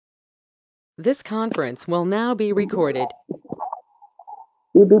This conference will now be recorded.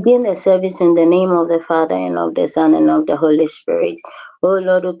 We begin the service in the name of the Father and of the Son and of the Holy Spirit. O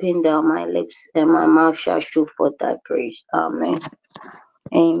Lord, open thou my lips, and my mouth shall show forth thy praise. Amen.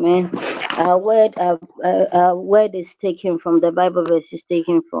 Amen. Our word is taken from the Bible verse is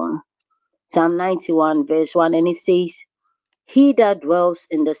taken from Psalm 91, verse 1, and it says, He that dwells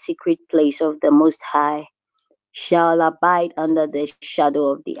in the secret place of the Most High shall abide under the shadow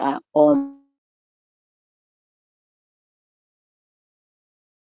of the Almighty.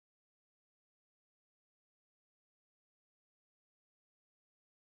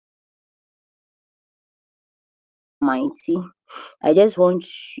 I just want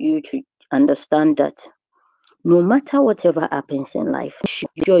you to understand that no matter whatever happens in life,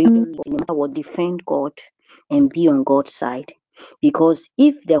 sure you no matter what, defend God and be on God's side. Because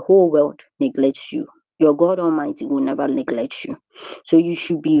if the whole world neglects you, your God Almighty will never neglect you. So you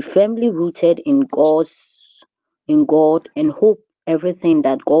should be firmly rooted in God and hope everything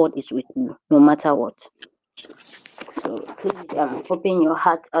that God is with you, no matter what. So please open your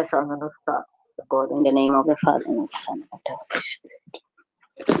heart as I'm gonna start. God, in the name of the Father and of the Son and of the Holy Spirit.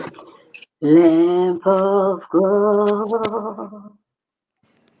 Lamp of God,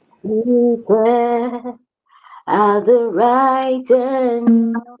 prepare at the right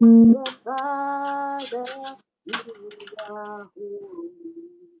hand of the Father, you are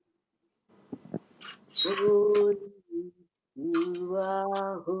holy, you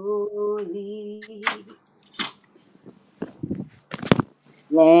are holy.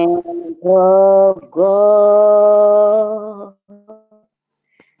 Lamp of God,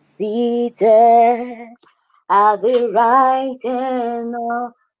 seated at the right hand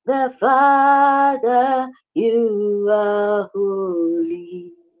of the Father, you are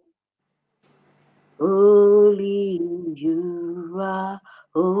holy, holy, you are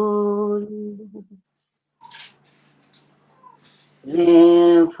holy.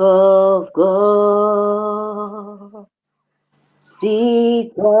 Lamb of God,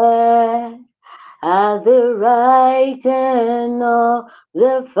 seated at the right hand of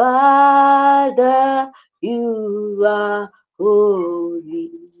the Father, you are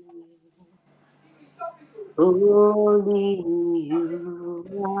holy, holy,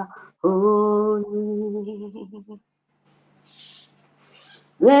 you are holy.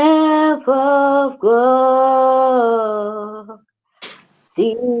 Lamb of God,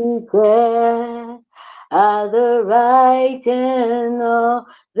 seated at the right hand of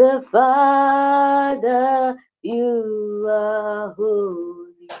the Father, you are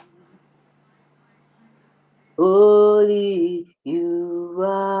holy, holy, you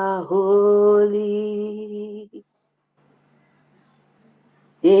are holy.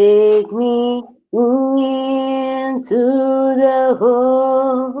 Take me into the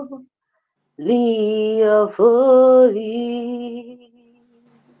holy of holies.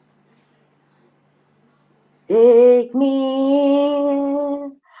 Take me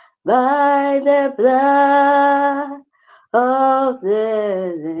in by the blood of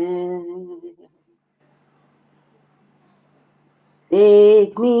the Lamb.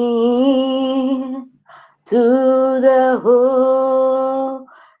 Take me in to the holy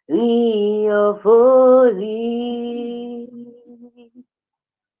of holies.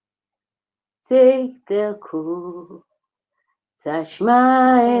 Take the cool, touch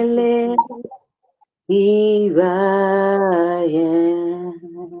my Thank you, lips, Jesus. here I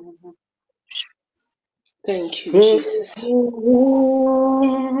am. Thank you, Take Jesus. me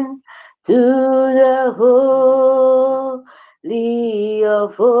in to the holy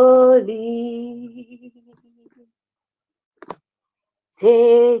of holies.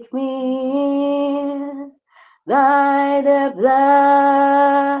 Take me in by the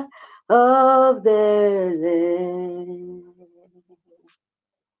blood of the Lamb.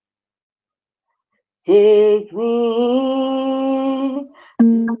 Take me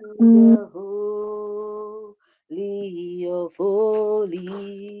to the holy of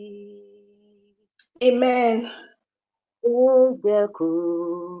holies. Amen. Take the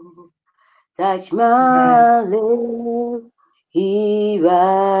cool, touch Amen. my lips, here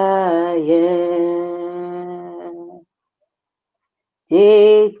I am.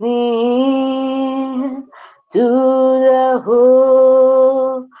 Take me to the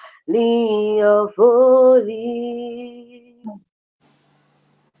holy of holies.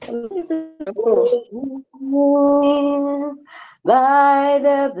 Oh, Take me by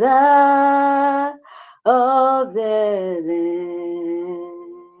the blood of the Lamb.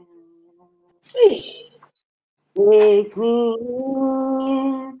 hey. Take me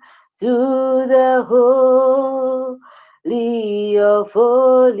to the holy of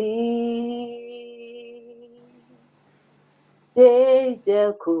holies. Take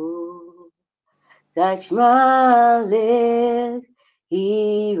the cool, touch my lips,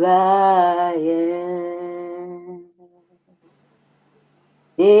 here I am.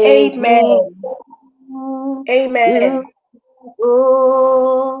 Take Amen. me to Amen.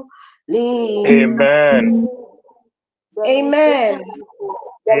 holy Amen. the ministration. Amen.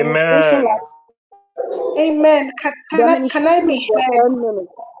 The ministration, Amen. Amen. the Can I ministration is be for heard? 10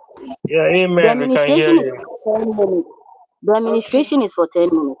 minutes. Yeah, The amen. We can hear administration is you. for 10 minutes. The Okay. administration is for 10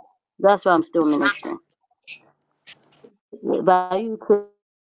 minutes. That's why I'm still ministering. But you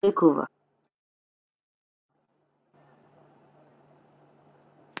take over.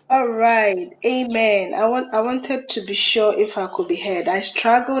 All right. Amen. I wanted to be sure if I could be heard. I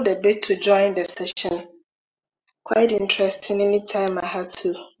struggled a bit to join the session. Quite interesting. Anytime I had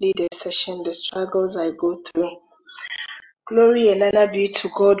to lead a session, the struggles I go through. Glory and honor be to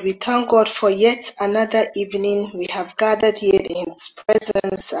God. We thank God for yet another evening. We have gathered here in His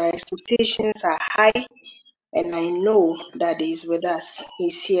presence. Our expectations are high, and I know that He is with us.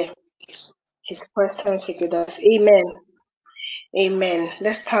 He's here. His presence is with us. Amen. Amen.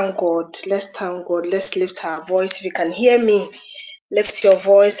 Let's thank God. Let's thank God. Let's lift our voice. If you can hear me, lift your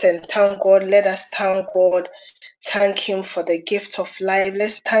voice and thank God. Let us thank God. Thank Him for the gift of life.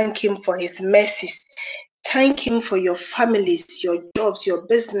 Let's thank Him for His mercies. Thank Him for your families, your jobs, your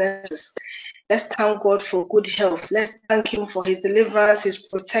businesses. Let's thank God for good health. Let's thank Him for His deliverance, His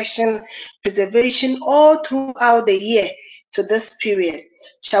protection, preservation all throughout the year to this period.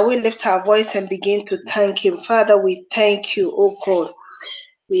 Shall we lift our voice and begin to thank Him? Father, we thank you, oh God.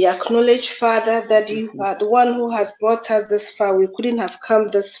 We acknowledge, Father, that you are the one who has brought us this far. We couldn't have come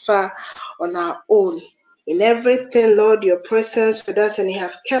this far on our own. In everything, Lord, your presence with us, and you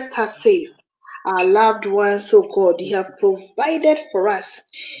have kept us safe. Our loved ones, oh God, you have provided for us.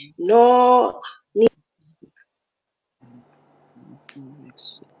 No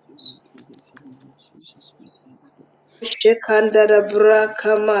Shekanda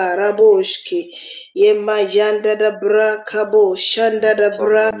braka maraboshki. Yema yanda da braka bo. Shanda da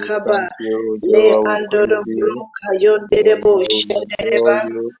Father, we braka ba. thank you. Le Jehovah, we ando da praise you. broka yonde de bo. Jehovah, we Shanda de adore ba.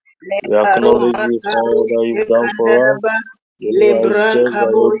 you. Le We acknowledge karoma you for karo all that you've done shekanda for da us. ba. Le Jehovah, it's just braka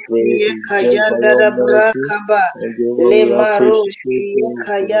by bo. your grace, Ye it's just by kayanda your da mercy. braka ba. And Jehovah, Le we maroshki appreciate ye you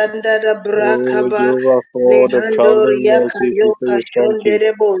for, kayanda da braka oh, ba. Jehovah, for Le all the handor traveling ya mercies. We kayo say we thank kashonde you.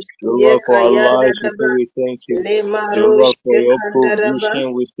 de bo. Ye Jehovah, for our kayanda lives, we da say ba. we thank you. Le Jehovah, for maroshke your kandaraba.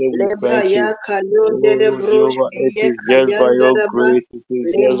 provision, we say we Lebra thank you. ya kayonde de Oh, Jehovah, broshke it ye is just by your kayandaraba. grace, it is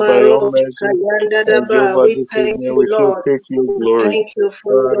Le just by your maroshka mercy. And yandaraba. Jehovah, We this thank evening you, we say, Lord. take your We glory. thank you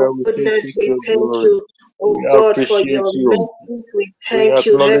for your Father, we say, goodness. take We your thank glory. you, We oh God, for appreciate your you. mercies. We We thank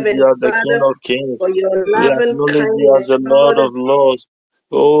you, acknowledge you Heavenly as the King Father, of Kings. for your We loving acknowledge you as kindness, the Lord Lord. of Lords.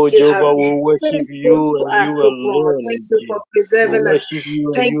 Oh, You have Jehovah, we been worship faithful you to and us, you oh God. Thank alone. you for We preserving us. worship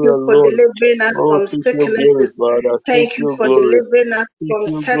you and Thank you you for alone. delivering us Oh, from take your glory, sicknesses. Father. Take Thank you your for glory. delivering us Take from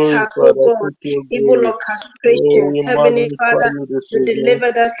your glory, setup, oh Father. God, Take your evil glory. Oh, orchestrations. we Heavenly magnify Father, you this you evening,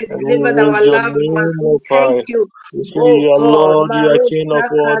 delivered us, you and we delivered raise our your loved ones. name We up thank high. you, We say oh you are God. Lord, you are King of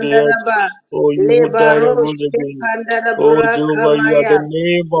Maroshka all the earth. kandaraba, Oh, you who died and rose lebaroshke again. Oh, kandarabra Jehovah, you are kamaya, the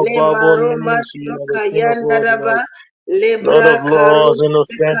name above all names. You are the lemaromashka King of all the yandaraba, earth. Lord of lebra lords, karoshke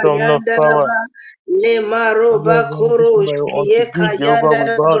innocent of no power. kayandaraba, lemaroba koroshke Unto thee, yeka Jehovah, we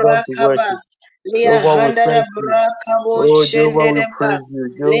bow down yandarabra to kaba. worship. Lia Jehovah, we handa da thank you. brakabo Oh, Jehovah, we shendereba. praise you.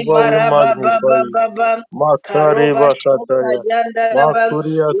 Le Jehovah, we maraba magnify baba you. baba. Makare Karoba shoka bakataya. yanda da ba.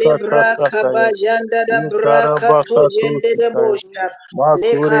 Makuria Le katasakaya. brakaba yanda da brakato yende de Ikarabakatosikaya. bosha.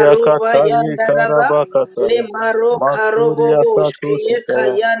 Le Makuria karuba kataye yanda da ba. Le karabakataya. maro karobo Makuria boshke yeka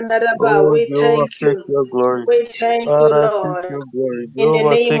katosikaya. yanda da ba. Oh, We Jehovah, thank take you. your glory. We thank you, Father, take Lord. your glory. In the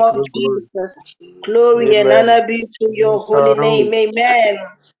Jehovah, name take of your glory. Jesus. Glory and Amen. honor be to your holy Ikaru. name. Amen.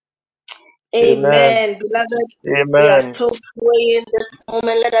 Amen. Amen. Beloved, we are Amen. still praying this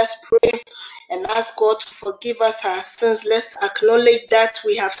moment. Let us pray and ask God to forgive us our sins. Let's acknowledge that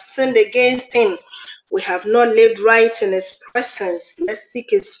we have sinned against Him. We have not lived right in His presence. Let's seek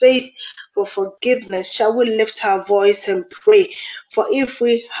His face for forgiveness. Shall we lift our voice and pray? For if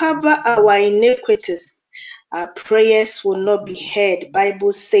we harbor our iniquities, our prayers will not be heard,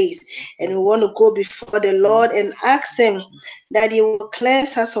 Bible says. And we want to go before the Lord and ask Him that He will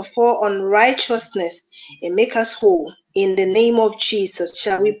cleanse us of all unrighteousness and make us whole. In the name of Jesus,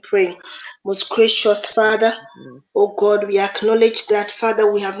 shall we pray? Most gracious Father, oh God, we acknowledge that,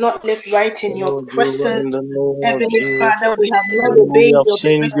 Father, we have not lived right in your Oh, Jehovah, presence. in the name of Heavenly Jesus. Father, we have not Oh, we obeyed have your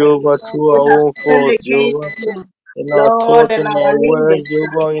sinned, presence. Jehovah, through We our have own sinned faults, against Jehovah. you. in our Lord thoughts, and in our our words, living.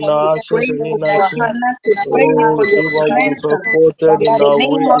 Jehovah, in We our pray actions and for inactions. forgiveness. We pray Oh, for your Jehovah, will be cleansing. supported In in the our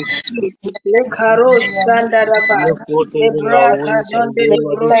name of ways, Jesus. Lekarosh sandaraba. supported in our Lebraka ways, and donde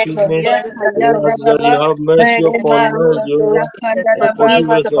Jehovah, this lebrosh evening, yaka we ask that yandaraba. you have mercy upon us, Lemarosh Jehovah, and yakandaraba.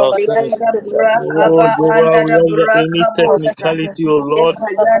 forgive us our sins. Leandara Oh, brakaba Jehovah, we andara ask that any brakabosa. technicality, oh Lord,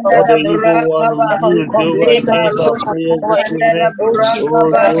 that Lekayandara the evil one brakaba. will use, Jehovah, against our Lemarosh prayers this yandara evening.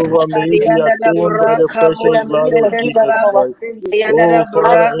 Oh, brakaba. Jehovah, may it be Leandara atoned by the precious brakabosa blood of Jesus ndereba. Christ. Leandara Oh,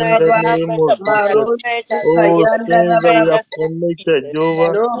 Father, in the brakaba. name of Jesus. Marosh Oh, kayandara sins that ba. we have committed,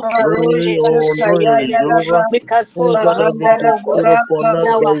 Jehovah, Loba rosh knowingly or unknowingly, kayandara ba. Jehovah, sins that have been Mahandara decreed upon us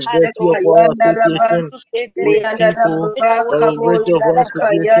brakabo by virtue of our kayandara ba. association with Leandara people, by brakabo virtue of our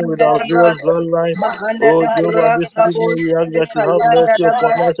association with our kayandara ba. various bloodline. Oh, Mahandara Jehovah, this brakabo evening we ask that you have mercy kayandara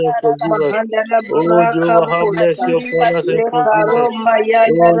ba. upon us and forgive us. Mahandara Oh, Jehovah, have brakabosa. mercy upon us and forgive Lekaro us.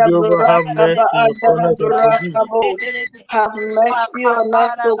 Oh, mayandara Jehovah, have brakaba mercy upon andara us and forgive. brakabo. Have mercy on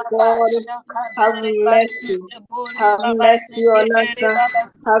us, O God. Have mercy. Have mercy on us.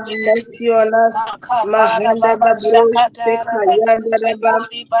 Have mercy on us. Mahandara broshte kayandara ba.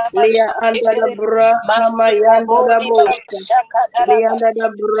 Lia andara brakama yandara bosa. Lianda da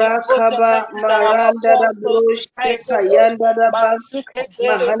brakaba maranda da broshte kayanda da ba.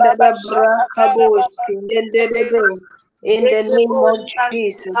 Mahanda da brakabo skindendebe. In the name of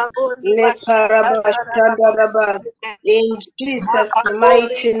Jesus. Le karabashandaraba. In Jesus'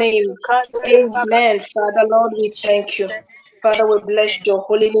 mighty name. Amen. Father, Lord, we thank you. Father, we bless your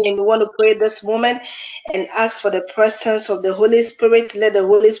holy name. We want to pray this moment and ask for the presence of the Holy Spirit. Let the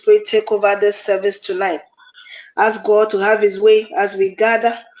Holy Spirit take over this service tonight. Ask God to have his way as we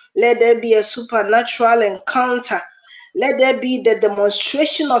gather. Let there be a supernatural encounter. Let there be the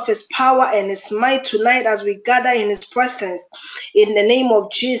demonstration of his power and his might tonight as we gather in his presence. In the name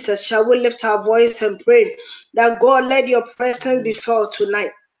of Jesus, shall we lift our voice and pray that God, let your presence be felt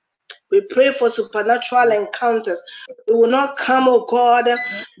tonight. We pray for supernatural encounters. We will not come, oh God,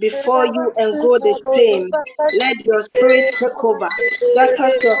 before you and go the same. Let your spirit take over. Just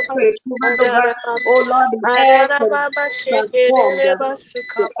as your spirit hovered over, oh Lord, the earth was transformed.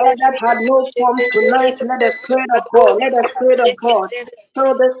 The earth that had no form tonight, let the spirit of God, let the spirit of God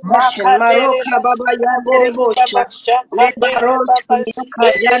fill this session. Maroka Baba Yandere Bosha. Lebaros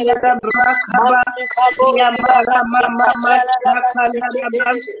Yaka Yandara Brakaba. Yamara Mama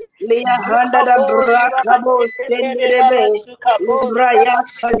Mashakandara. Lia handa da brakabo senderebe. Libra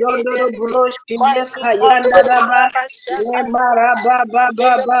yaka yondo do broshi yaka yanda da ba. Le mara ba ba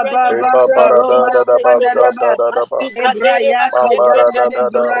ba ba ba ba Eba ba barada roma da da ba sanda da ba. shada da da ba. Libra yaka Mambara yanda da da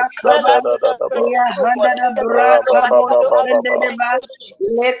da da brakaba. shada da da da ba. Lia handa da Ra ba ba brakabo ba ba ba ba. sendereba.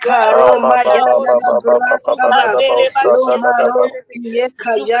 Le Ba karo ba ba ba yanda ba da ba ba ba ba ba brakaba. da da ba shada da Loma da ba. roshi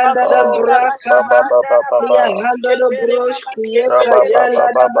yaka yanda da Oh, ba brakaba. ba ba ba ba ba. Lia handa da broshi Sha yaka ba ba ba yanda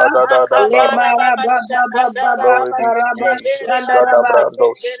ba da ba ba. da da da Le ba. maraba ba ba ba ba Glory be to karaba Jesus. Shada shandaraba.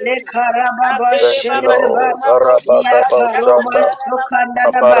 brandos. Le karaba ba Thank you, shendereba. Lord. Araba Lia ba ba karoma shanda. sokandaraba.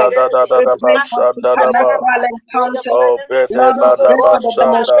 Abara da da da We da ba pray for shanda da ba. supernatural encounters. Oh, bede Lord, we ba da pray ba for the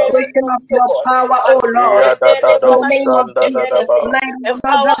shanda. demonstration of your power, oh Lord. Ya da da In do the name of shanda da da Jesus, ba. tonight we will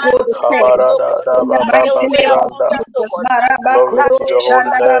not go the same. Kabara da da In the ba ba ba mighty name of shanda. Jesus, Maraba Glory kuro to your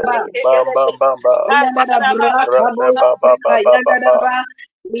holy shandaraba. name. Bam bam bam bam. Lianda da braka Ra bo de ba ba ba sheka ba ba yanda da ba. ba.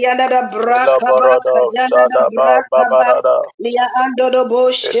 Lianda da Ela braka ba ka barado yanda da shada ba ba braka ba ba. da da. Lia ando do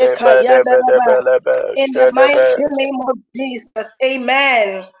bo Ede sheka be de yanda be da de ba. be le be. In the Shede be. mighty name of Jesus,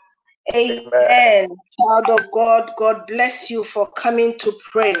 amen. Amen. Amen. Child of God, God bless you for coming to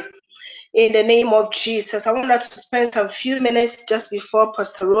pray. In the name of Jesus, I want us to spend some few minutes just before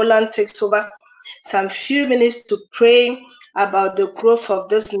Pastor Roland takes over, some few minutes to pray about the growth of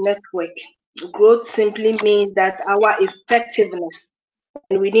this network. Growth simply means that our effectiveness,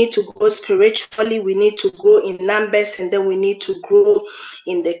 and we need to grow spiritually, we need to grow in numbers, and then we need to grow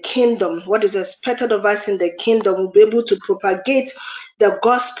in the kingdom. What is expected of us in the kingdom, we'll be able to propagate the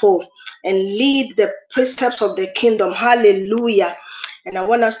gospel and lead the precepts of the kingdom. Hallelujah. And I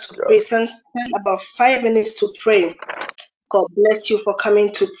want us to pray. Spend about 5 minutes to pray. God bless you for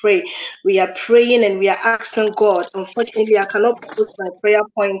coming to pray. We are praying and we are asking God. Unfortunately, I cannot post my prayer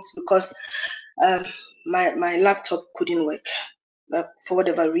points because um, my laptop couldn't work for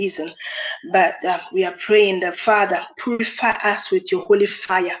whatever reason. But we are praying that, Father, purify us with your holy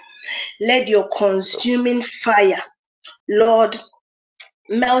fire. Let your consuming fire, Lord,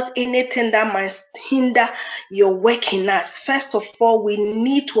 melt anything that might hinder your work in us. First of all, we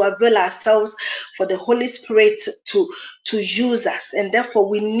need to avail ourselves for the Holy Spirit to use us, and therefore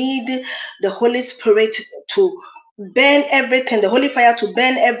we need the Holy Spirit to burn everything, the holy fire to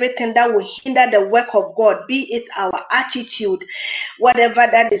burn everything that will hinder the work of God, be it our attitude, whatever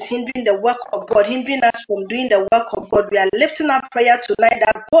that is hindering the work of God, hindering us from doing the work of God. We are lifting up prayer tonight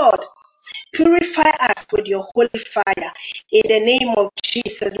that God purify us with your holy fire. In the name of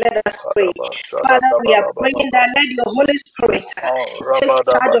Jesus, let us pray. Kadaba Father, we are shadadabalababa. praying that let your Holy Spirit take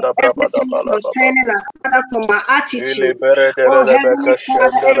charge of everything Rabadabadabrabadabalababa. concerning us, Father, from our attitude. Oh, Iliberedelelebeke Heavenly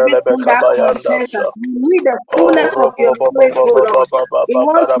Father, everything shendelelebeka that concerns us. bayandasha. We need the Oh, fullness of your spirit, oh Lord. We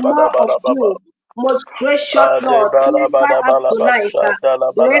want more of robobobobobobobabarabadabalababa. you. Most gracious Lord, purify us Adebarabadabalaba tonight.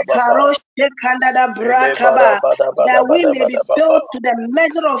 shadalabalababa. That we may be Ilibarabadabadabadabadaba. filled to the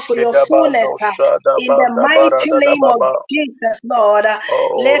measure of your fullness. Kidabando In the mighty name of shadabandabaradadababa. Jesus, Lord.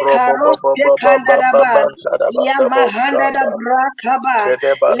 Oh, Le karo shekandadaba. robobobobobababantadabadabo Liyamahanda shanda. brakaba.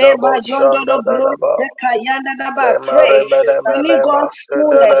 Le Kedebadabo bajondo do bro shandadadaba. shekayandadaba. Pray. We need Lemaremenemenema God's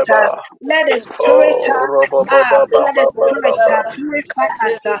fullness. sendeleba. Let the spirit Oh, let the spirit robobobobababababa. purify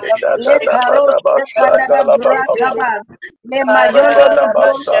us. Le karo Idadadabadaba shekandada shandalabababa. brakaba. Le mayondo do Ibadaba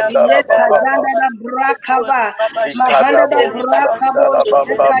bro shandalabababa. shekayandada brakaba. Mahanda da Ikadabo brakabo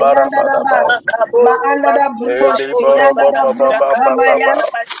shekayanda da ba. shandalabababababa. Maanda da bro sheyanda da brakabaya. Eliborobobobabababa.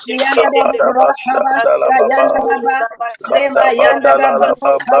 Yanda da Kabadaba brakaba shandalababa. shayanda da ba. Le yanda da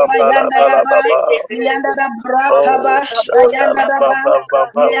brokaba yanda da ba. Kadabadalalabambambalababa. Yanda da Oh, brakaba shayanda da ba.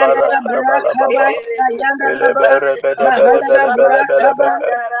 Yanda da brakaba shandalababababababa. shayanda da ba. Mahanda da brakaba.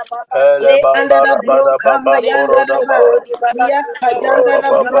 Eleberebedebelebelebelebelebe. Le anda da bro kama yanda da ba. Elebambarabadabamborodaba. Liya kayanda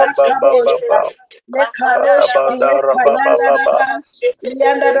da brakabosha. Rababababababa. Le karosh le kayanda da Kadabadarabababa. ba.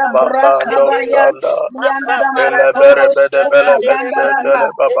 Lianda da Ibabando brakabaya. shanda. Lianda da makorosh le kayanda da ba.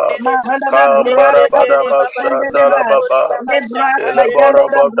 Eleberebedebelebeshendelebaba. Mahanda da Kambarabadaba brakabosh ende de ba. shandalababa. Le brakayanda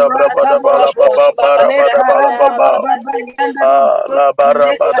da brakabosha. Le Eleborobodabradabalabalababa. karababa yanda da Ah, la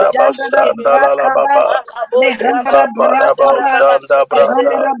le barabadaba kayanda da brakaba. shandalababa. Le handa da Ikabadaba brakaba. shanda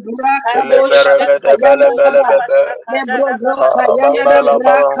Mahanda branda. da brakabosh le kayanda da ba. Eleberebedebelebelebe. Lebrozo kayanda da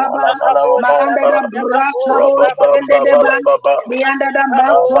brakaba, maanda da Kabambalabalabalabalaba. brakabo shende deba, Rababambabababa. mianda da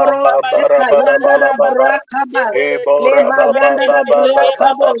makoro kayanda da Kabambarabadabalababa. brakaba, lema yanda da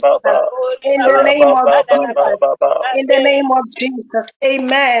brakabo. Iborababababababa. In the name of Jesus, Rababababababa. in the name of Jesus,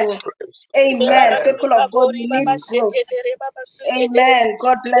 amen. Praise. Amen. Amen. People of God, we need growth. Amen.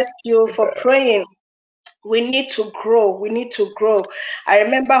 God bless you for Amen. praying. We need to grow. We need to grow. I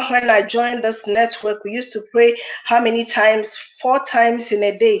remember when I joined this network, we used to pray how many times? 4 times in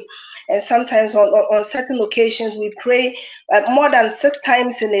a day. And sometimes on certain occasions, we pray more than 6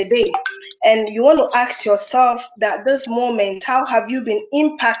 times in a day. And you want to ask yourself that this moment, how have you been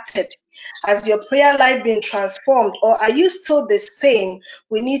impacted? Has your prayer life been transformed? Or are you still the same?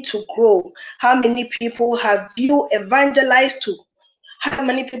 We need to grow. How many people have you evangelized to? How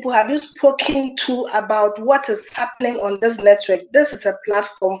many people have you spoken to about what is happening on this network? This is a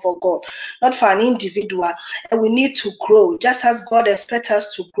platform for God, not for an individual. And we need to grow, just as God expects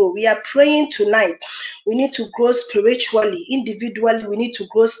us to grow. We are praying tonight. We need to grow spiritually. Individually, we need to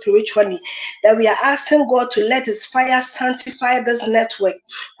grow spiritually. That we are asking God to let His fire sanctify this network,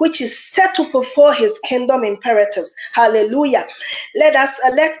 which is set to fulfill His kingdom imperatives. Hallelujah. Let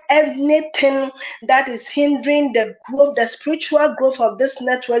anything that is hindering the growth, the spiritual growth of this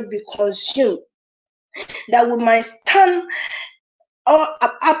network be consumed, that we might stand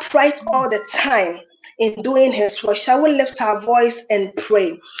upright all the time in doing His work. Shall we lift our voice and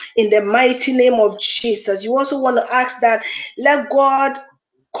pray in the mighty name of Jesus? You also want to ask that let God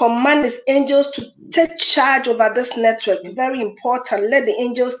command His angels to take charge over this network. Very important. Let the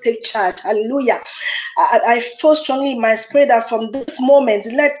angels take charge. Hallelujah. I feel strongly in my spirit that from this moment,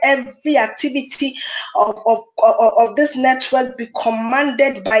 let every activity of this network be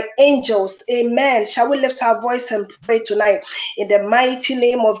commanded by angels. Amen. Shall we lift our voice and pray tonight? In the mighty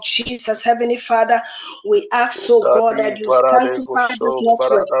name of Jesus, Heavenly Father, we ask, oh God, Dadi that you parade sanctify this bosom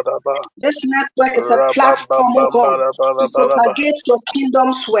network. baradadaba. This network is a platform, oh God, to Rabambambambarabalaba. propagate your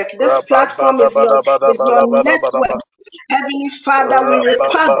kingdom's work. This platform is your Rabambadabadabadabadabadaba. network. Heavenly Father, we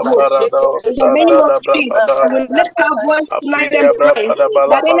require growth. Rabambambarado In the name of Jesus, sandadabrababa. we lift our voice tonight and Apidia pray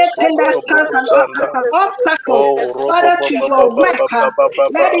that brabadabalaba anything that sokotobo stands as sanda. an obstacle, Oh, Father, to your work,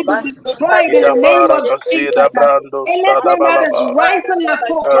 let robobobobobobobobobaba. it be destroyed in Ida the name para of kasida Jesus. brando Anything that is sadabalaba. rising up,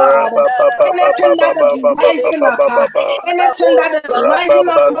 oh God, anything that is rising up, Rababababababababababa. anything that is rising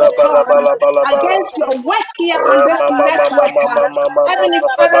up, oh God, Rabambadabadabalabalaba. against your work here on this network. Heavenly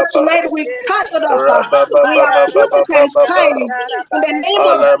Father, Rabamamamamamamamamamamama. tonight we cut it off. We uproot it and baba. time. In the name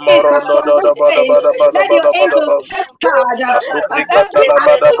of Ale Jesus, morondo from do this do bada day, bada bada let your bada bada angels bos. take charge of Aprika every tala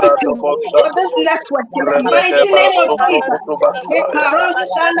bada activity brando bosa. of this network. In the Rebede mighty ba name of supro Jesus. kutu basaya.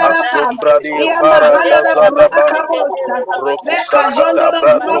 Lekaroshandaraba, Asumbradi para gazadaba. Yamahandarabrakabosha, Roku sakata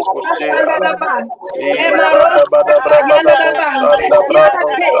brando kusia. Lekajondarabroshakandaraba, Ila bada bada braba babo Lemaroshakandaraba. sanda The other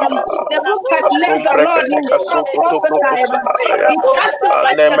brando day, saha. the book has led the Lord Asumprekete himself kasukutu prophesied. prokusaya. He starts to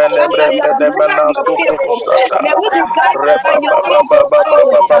say that Anemene after you have bremene delivered mena your people, suprokusada. may we be guided by Reba your ba ba ba angels ba ba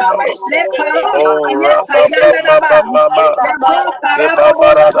ba always. ba ba. Le karos Oh, ye rapa ba ba kayandaraba. ba ba ba. Le bro Eba karababo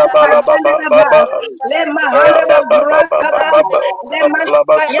barada bala ba ba ba kayandaraba. ba. Le Raba mahandara ba ba ba ba brakaba. ba ba. Le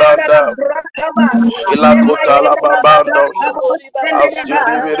mashayandara Abalabasanda. brakaba. Le Ilakota la mayandara babandosa. brakabo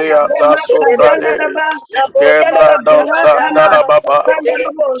sendereba. Le Asudibiriata suprade. makayandaraba. Yandara Kembradosa brakaba. dala baba.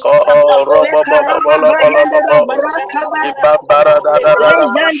 Kandarabosha. Oh, Le robo bolo bolo karababa bolo yandara bolo. brakaba. Ibambara da da da da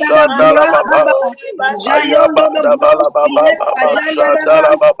Leyandara basanda la baba. brakaba. Jayondo Ayaba do da bala brosi baba ye baba kajandara sanda ba.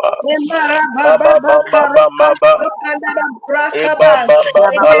 la baba. Lemara baba Baba baba bakaroba baba baba. shokandara brakaba. Ibamba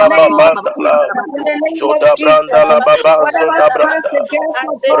In the baba name of baba la. Jesus, in the name of Soda Jesus, branda la baba whatever zunda stands branda. against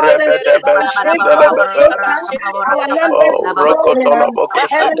us, God, Rebede our spiritual besundele bebe. growth, our numbers Oh, is growing. rokotola boko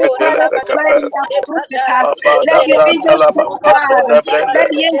Heavenly seketele Father, declare beke. we are fruited. Let Abada your branda angels la take bako charge. sonde brende. Let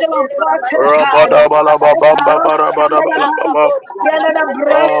the angel of God take charge. Rabada bala Let baba Karos baba rabada bala baba. Yandara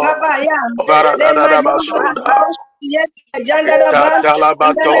Oh, Brakabaya, varada da Lemayondo basunda. Bros, Yandara Ba, Ikatala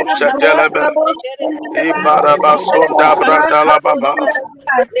bato Yandara setelebe. Brakabos, Yandara Ibara basunda branda la Brakabos, baba.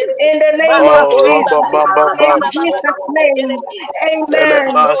 in the name of Oh, robo Jesus, bamba in bam. Jesus' name, Ele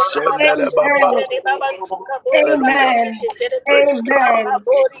amen, masendele baba. amen, Hallelujah. amen, Praise God.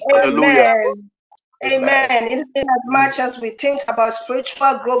 amen, Hallelujah. amen. Amen. Amen. In as much as we think about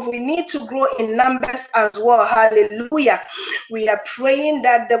spiritual growth, we need to grow in numbers as well. Hallelujah. We are praying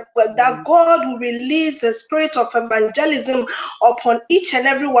that that God will release the spirit of evangelism upon each and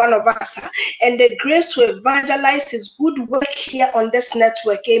every one of us, and the grace to evangelize His good work here on this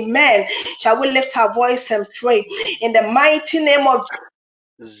network. Amen. Shall we lift our voice and pray in the mighty name of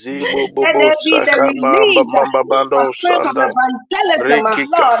Zibo let bobo there be the saka mamba release mamba of bando spirit of sanda. evangelism, Reki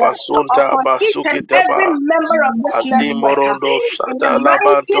Lord, kafasunta upon each and every basukiteba. member of this network. Adimorondo In the sata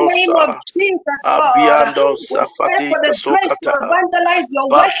mighty name of labantosa. Jesus, God, Abiando we pray for safati the grace to kasokata. evangelize your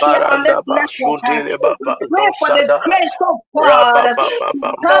work here on this Babaranda network. basuntele We pray babando for the sada. grace of God to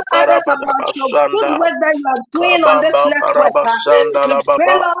tell Rabababamba others barabada about your good basanda. work that you are doing on this Kabamba network. barabasanda We la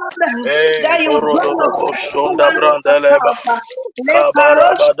pray, baba. Lord, Eh, that you draw borodo your bobo faithful sonda ones to brandeleba. yourself. Le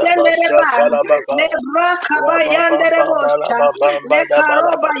karosh Kabarabada yendereba, basata la le baba. brakaba Rababamba la yanderebosha, le babamba da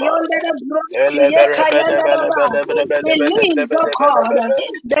bala karoba baba. yondere broski yeka yandereba. Release, oh God, Eleberebedebedebedebedebedebedebedebe.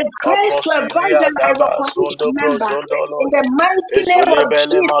 the grace to Aposibria evangelize daba upon each zondo bro member. zondo In the loya. mighty name of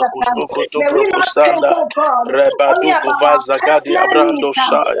Ezulebele Jesus, makusuku tu may we not think, prokusanda. oh God, only Rebaduku about our vaza gadi personal abrando needs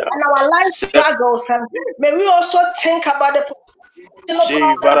shaya. and our life struggles. May we also think about the oh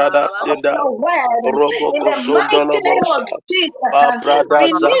Septi God, varada of senda. your word in Roboko the mighty name of sondolobosa. Jesus. Babrada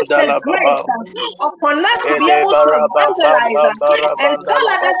Release the zandala grace baba. upon us to be Ele able to baraba bam evangelize bam and tell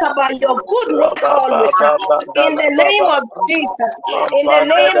barabandala others baba. about your good work Rababa always. bam In bandala the name baba. of Jesus, in the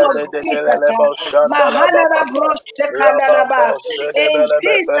Pampanda name de of de de de Jesus, lele bo shandala Mahanara baba. Broshekandalaba. Rababa sede In bele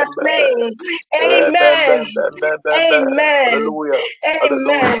be bem Jesus' bebe. name, Rebem amen. bem bem bem bem bem. Amen. Hallelujah.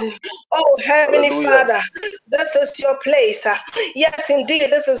 Hallelujah. Amen. Oh, Heavenly Hallelujah. Father, this is your place. Yes, indeed,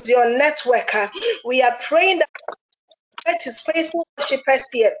 this is your network. We are praying that it is faithful worshippers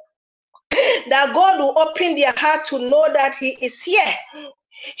here, that God will open their heart to know that He is here.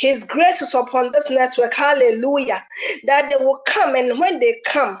 His grace is upon this network. Hallelujah. That they will come, and when they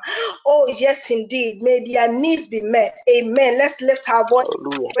come, oh, yes, indeed, may their needs be met. Amen. Let's lift our voice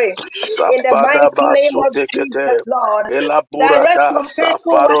and Hallelujah. pray. In the Sapada mighty name of basutekete. Jesus, Lord, direct Elaburada your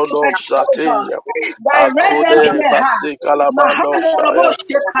faithful safarono worshipers, oh God. sateya. Direct them Akude here. Ha. basikalabando Mahandorobo saya.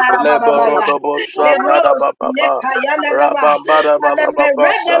 shekarabababaya. Leborodobo sandada Lebros baba. yekayanadaba. Rabambada Father, baba baba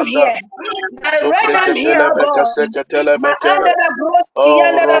direct them sanda. here. Direct them here, Supreketele oh meke God. seketele meke. Maandada broski Oh,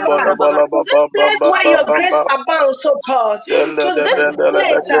 yandadaba. robo dobo lobo To this bam bam place bam where bam your bam grace bam. abounds, oh God. To Sende de this brendele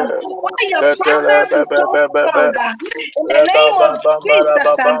place meke. where your Ketele presence is bebe so bebe strong. be. In the name Reba of bam bam bara Jesus.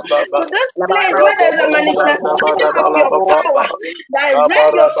 bam bam bam To bam. this place where there's a Rababo sanda manifestation bada of bala your bam bam power. bam. Direct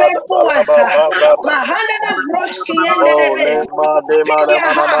your Kabara bada faithful bala ones. bam bam bam bam. Mahandada broski Oh, yandadebe. lema de Open mara their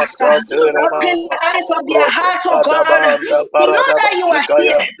mana hearts. masate Open rema. the eyes of their Roko heart, oh sada God, banda to know parada that you are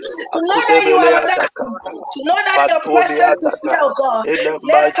here. basikaya. To know that you Akudebele are alive. ataka. To know that your presence is here, Patoliatata. oh God. In the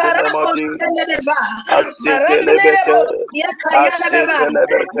Le mighty name of parabo Jesus. senedeba. Asinkelebete. Maranelebo yakayanadeba.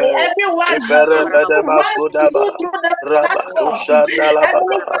 Asinkelebete. May everyone Iferebede who wants to masudaba. go through this platform,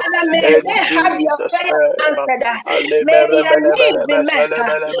 Heavenly Rabadushandalababa. Father, may In they have their Jesus' prayers name. answered. May their needs be met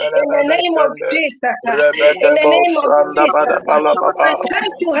in the name of Alemerebelemelebelemelebele. Jesus. In the Rebedebo name of Jesus. We sandabadabalababa.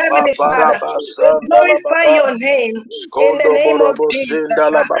 thank you, Heavenly Father. Babaraba We glorify sandalababa. your name in the name of Kondoborobo Jesus.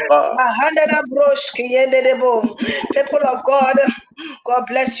 sindalababa. People of God, God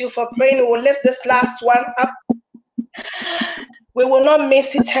bless you for praying. We will lift this last one up. We will not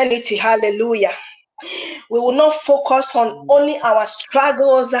miss eternity. Hallelujah. We will not focus on only our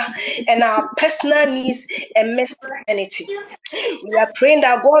struggles and our personal needs and miss eternity. We are praying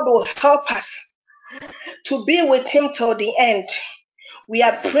that God will help us to be with Him till the end. We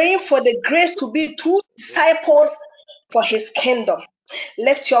are praying for the grace to be true disciples for His kingdom.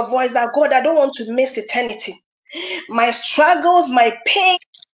 Lift your voice that God, I don't want to miss eternity. My struggles, my pain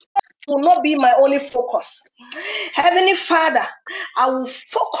will not be my only focus. Heavenly Father, I will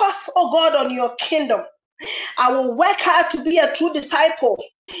focus, oh God, on your kingdom. I will work hard to be a true disciple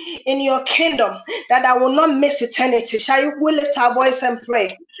in your kingdom, that I will not miss eternity. Shall we lift our voice and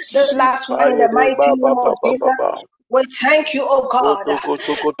pray? This last one in the Sipayede mighty baba name of baba Jesus. baba. We thank you, oh God. Kotoko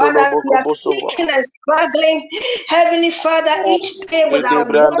sokotolo Father, we boko are bosova. seeking and struggling, Heavenly Father, each day with Ede our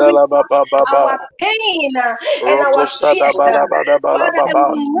branda worries, la baba baba. our pain, and Roko our sada fears. bala bala bala Father, it baba.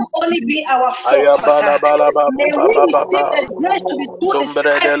 will not only be our focus. Ayabala bala baba May we baba receive baba. the grace to be true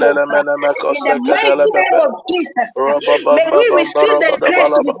Sombre de disciples lele mene me in the koste mighty ketele name bebe. of Jesus. Roba May bamba we bamba receive roba the da grace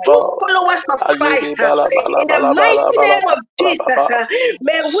bala to be true baba. followers of Christ Alibi bala bala in the bala bala mighty bala name of bala Jesus. baba.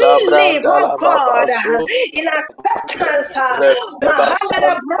 May we live, Sabranda oh la baba God, so. in acceptance. Reba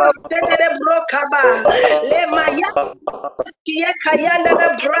Mahandara bro, sanda sedere bro kaba. Le maya kayanda da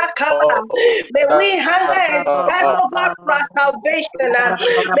brakaba. May we hunger and thirst, oh God, for our salvation.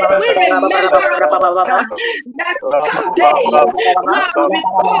 May we remember, oh God, that someday, Lord, will be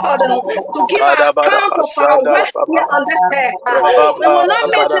called to give an account of our work here on this earth. We will not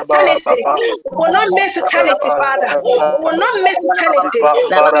miss eternity. We will not miss eternity, Father. We will not miss eternity.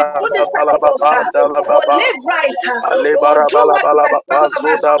 We will be good disciples. We will live right. Ale We will bara do bala what is bala ba expected of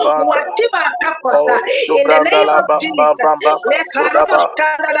us. zoda We will banda. achieve our purpose Oh, in the subranda name la of ba ba Jesus. ba ba ba Le zoda karosh ba.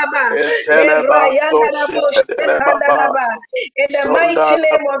 kadadaba. Le Intele ba so brayandadabo sipedele ba ba. shekadadaba. In the mighty Zonda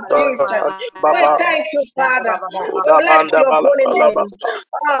name of Jesus. ba We ba. thank you, Father. We Uda bless banda your bala holy bala ba name. ba.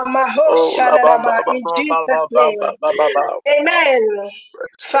 Ah, Mahosh Oh, la ba ba Shadadaba, ba in ba ba Jesus' ba ba name. ba ba ba ba. Amen.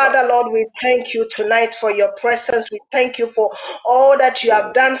 Praise God. Father, Lord, we thank you tonight for your presence. We thank you for all that you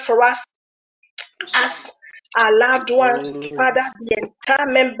have done for us as our loved ones, Father, the entire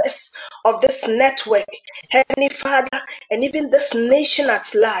members of this network, Heavenly Father, and even this nation at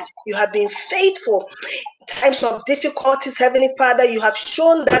large. You have been faithful times of difficulties, Heavenly Father, you have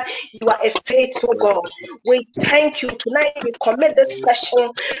shown that you are a faithful God. We thank you. Tonight we commit this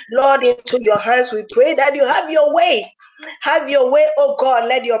session, Lord, into your hands. We pray that you have your way. Have your way, oh God.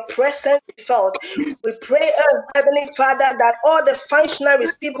 Let your presence be felt. We pray, Heavenly Father, that all the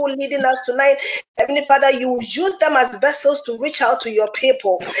functionaries, people leading us tonight, Heavenly Father, you will use them as vessels to reach out to your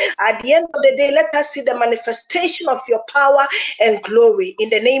people. At the end of the day, let us see the manifestation of your power and glory in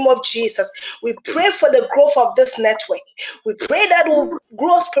the name of Jesus. We pray for the growth of this network. We pray that we'll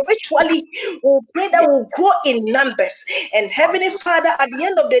grow spiritually. We pray that we'll grow in numbers. And Heavenly Father, at the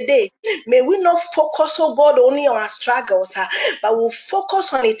end of the day, may we not focus, oh God, only on our struggles, but we'll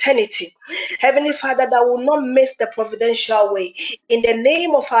focus on eternity. Heavenly Father, that will not miss the providential way. In the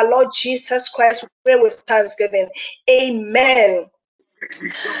name of our Lord Jesus Christ, we pray with thanksgiving. Amen.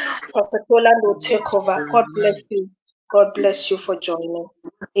 Prophet Roland will take over. God bless you. God bless you for joining.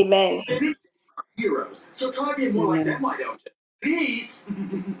 Amen. Heroes. So try being more like them, why don't you? Peace! Finn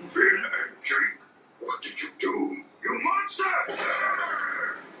and Jake, what did you do? You monster!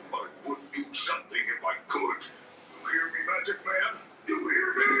 I would do something if I could. You hear me, Magic Man? You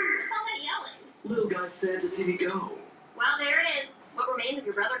hear me? What's all that yelling? Little guy sad to see me go. Well, there it is. What remains of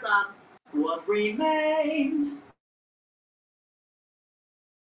your brother Glob? What remains?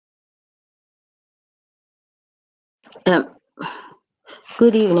 Um,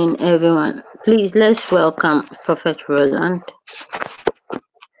 Good evening, everyone. Please let's welcome Prophet Roland.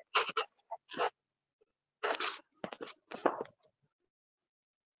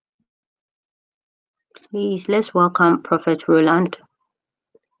 Please let's welcome Prophet Roland.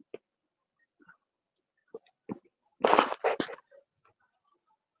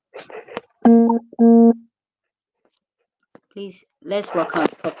 Please let's welcome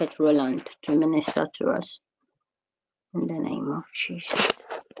Prophet Roland to minister to us in the name of Jesus.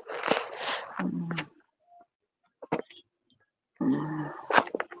 Amen.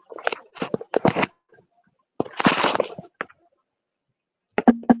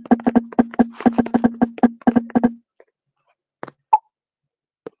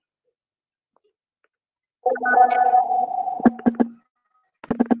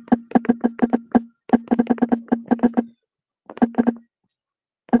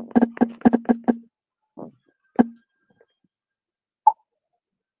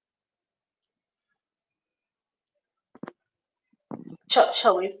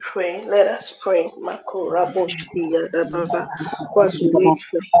 Shall we pray? Let us pray. Whilst we wait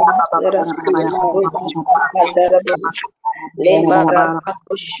for him, let us pray. Le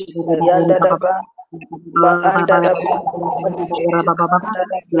marabakushika yandadaba maandadaba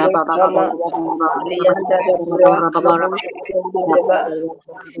andadaba kama liandadabra kabushendedeba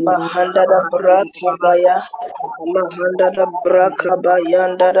mahandadabra kabaya mahandadabra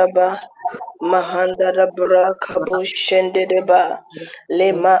kabayandadaba mahandadabra kabushendedeba le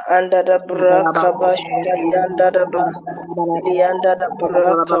maandadabra kabashayandadaba liandadabra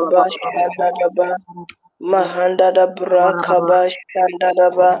kabashandadaba Mahanda da braka ba shanda da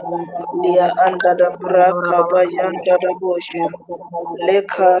ba lia anda da braka ba yanda da bosha le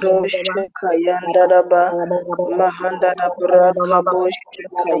karo shika yanda da ba mahanda da braka bosha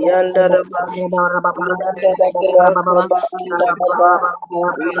yanda da ba lianda da braka ba anda da ba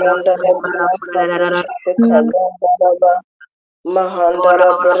lianda da braka bosha yanda da ba mahanda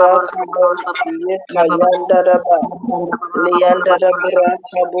da braka bosha yanda da ba lianda da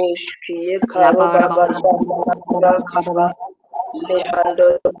braka bosha karo baba yanda da braka ba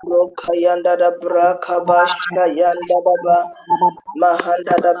Lehando broka yanda da braka bashka yanda da ba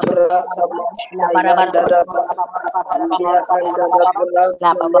mahanda da braka mashka yanda da ba lia anda da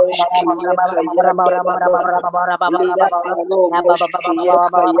braka moshki yeka yanda da ba lia aro moshki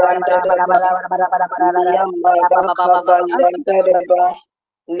yeka yanda da ba lia maraka ba yanda da ba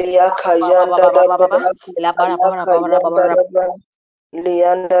lia kayanda da braka ayaka yanda da ba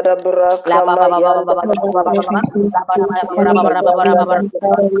lianda da braka ma yanda da ba yanda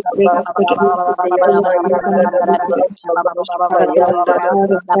yanda da braka ba Liyama yanda da braka bashka yanda da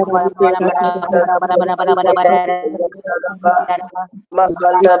ba mahanda da braka bashka yanda da ba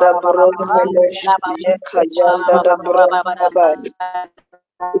mahanda da braka moshki yeka yanda da braka ba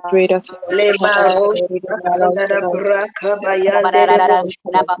We pray that you will le cover us baro and read in our shanda lives da tonight. braka ba yande de bo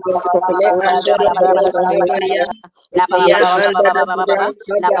Your prophet le Lord, anda da and read in braka our lives ba ya tonight. We pray ya that you will anda da cover us.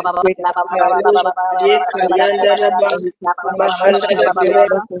 braka ba We pray that you will cover karosh us. yeka We pray yanda da ba that you will cover us, mahanda da especially the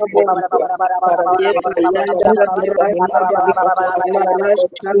braka blessings bo that we get. Father, we pray yeka that you will yanda cover da us for him braka to ba give us what we need. marash We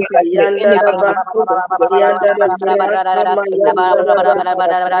pray shaka that may yanda da anything ba be pulled into the yanda storehouse da of heaven. braka ma In the yanda mighty da name ba of Father,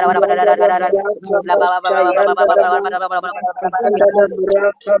 Father, we pray yanda that da you will braka remove ba us yanda da ba mahanda da anything braka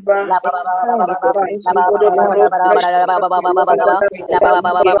ba any kind of revelation yanda of da life braka situation. shaka Father, yanda we da pray that you will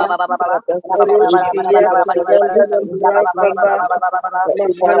braka give ba us all of those Rosh opportunities to be yeka able to yanda receive da from the hand of braka God ba that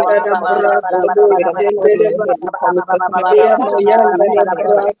we know mahanda da Father. braka Father, we bo pray that shende according to da your ba word, you promise us to make our liya petitions mayanda da known unto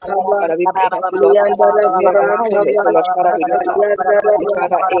you. braka ba Father, we pray that you will liyanda da hear our braka prayers, ba O Lord, Father, we shaka lift up. yanda da And ba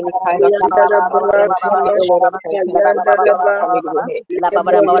Father, any kind of liyanda da situation, any braka issue, ma O Lord of shaka hosts, that yanda da affects our ba family will hit.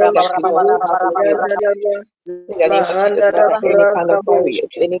 lebro We pray that yoshki you will have yeka your way. yanda da ba In the name of Jesus, mahanda da Father, any kind braka of bo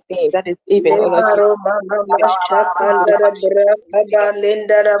barriers, anything that is even, O Lord lebaro Jesus, mama mashaka yanda da braka ba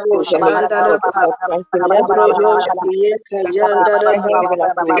linda da bo hindering shanda da our ba our transformation, lebro O Lord, Father. yoshki yeka Father, yanda we da thank ba you even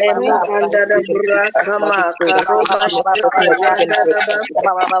as we wait lema time for anda da transformation to start. braka Lord, ma we pray that you karoma continue to shaka open up the yanda da ba generation.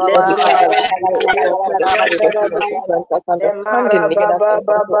 Lord, we lebro Father, we pray, yoshki O Lord, yeka Father, we pray yanda that da you will ba grant us lemara understanding, even as baba we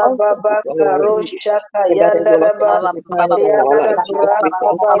come to baba all baba truths, O Lord, karo in you, shaka and that it yanda will da ba come to pass in our lianda da life. Jesus, we braka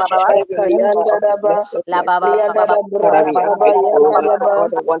thank ba you for every shaka member yanda of da the ba Blessed Life. lianda da Father, we braka ba appreciate you, O yanda Lord, da for ba all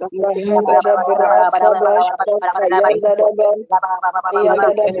the wonderful things that mahanda you da have done. braka ba shaka Thank yanda you da for ba giving lianda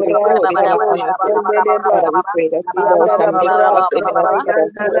us da any resource, braka even bo upon us, O Lord. shende de ba Father, we pray that you, Lord, lianda da can make us, braka even, ba Lord,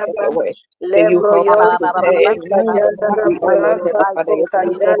 Father, yanda who da take ba away. May you lebro help us yoshki today, yeka yanda da we all know braka that, Father, you can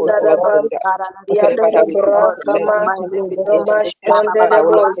do yanda da ba whosoever we are. Okay, lianda da Father, we pray that braka you let ma us come in this no invitation. mashonde de I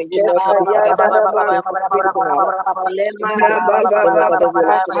will bo not say you, Lord, sheka Heavenly Father, yanda have da ba take complete in our life. We pray lemara that you, baba O Lord, baba Father, will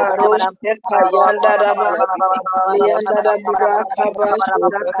open up bakaro sheka yanda da ba everything. lianda da braka ba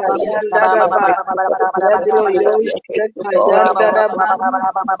Spirit of shaka God, yanda da Father, ba we pray for the blessings. lebro We pray yo that you are faithful sheka for all yanda time. da ba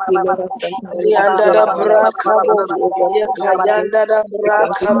We let us continue to lianda dwell da in our lives. braka Thank bo you, O God, for yeka everything. yanda da We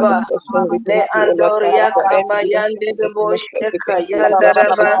thank you braka for ba the session. We le thank you, O Lord, andoria Father, for kama everything yande de that bo you make us. We sheka thank you, O yanda God,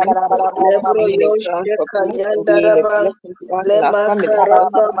 da for ba being lebro being yo a God, for sheka yanda da being a ba blessing to us le and our family. makara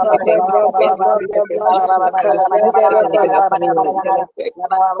ba ba We ba thank you ba for ba being the ba Prince ba of Peace. ba We thank you for sheka being the yanda da beginning ba and the ending and the aspect.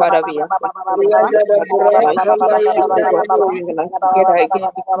 Father, we ask that you will yanda forgive da us tonight. braka ma Thank yanda you, da God, for bo bringing us together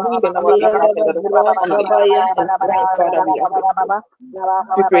again this need in our Lianda lives, O da Lord, for our braka family. baya And tonight, Father, we ask that you.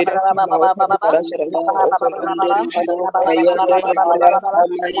 We pray that tomorrow, Heavenly Father, shall allow us, O Lord, Heavenly Father, open up the Yanda da floodgates of heaven. braka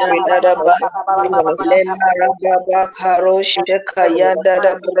We pray that mayanda da Yandaraba, bring your life Lemarababa Karosh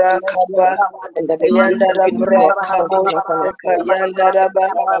Kayandarabra Kaba, and that the grace of it Yandarabra Lord Kabosh strengthen us on us, Lord. Kayandaraba,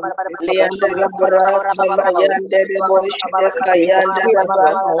 Father, we pray for that spirit of Leandarabra Kama Yandarebosh the grace of spirit of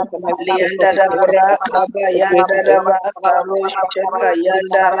Kayandaraba, Lord, and I pray for the grace of Leandarabra Kaba the grace of the Yandaraba Karosh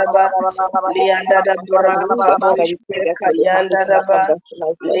Kayandaraba, Leandarabra Jesus, Father, Kabosh we pray that you will help us to Kayandaraba, abundance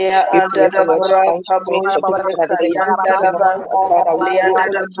tonight, Lord. Lea We pray for your Andarabra divine strength Kabosh of it, Father, the anointing of Kayandaraba, it,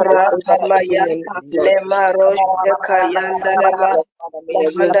 Father, we pray that Leandarabra oh Father, that you Kamaya, will not Lord. Lema Rosh Kayandaraba, Yes, Father, may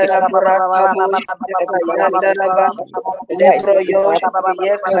your will be done. Mahandarabra Kabosh Let everybody be Kayandaraba, tonight, Lepro Heavenly Yosh Father.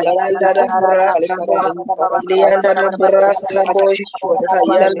 Father, as we come to Kayandarabra call it, Father, Kaba, the need of us, Lord. Leandarabra We pray, Father, Kabosh you show us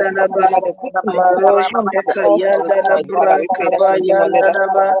clearly Kayandaraba, that the victory that we have Marosh come to the altar this night, Kayandarabra Father, we pray that Kaba you will never let us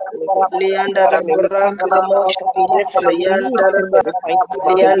Yandaraba, down. Lord. Father, may we Leandarabra come to this Kamosh altar tonight, Father. We need to hear Kayandaraba, the mighty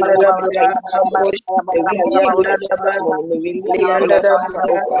God. May we hear the Leandarabra mighty God. Kabosh May we hear the Kayandaraba, testimony. May we hear, Lord, Leandarabra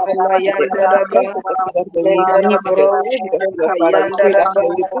oh God, the Kamayandaraba, every testimony that may we need to get Lendarabrosh evidence, Lord, Father. We pray that Kayandaraba,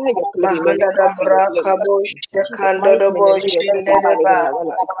 may we buy your clothing, may we come to your Mahandadabra glory. Kabosh In Jesus' mighty name, Kandorobo may we your will be done Shendereba, in our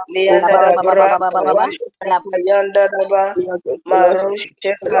life. Oh Father, we Leandarabra thank you tonight, Kabash Jesus. Kayandaraba, We are grateful, Lord. Marosh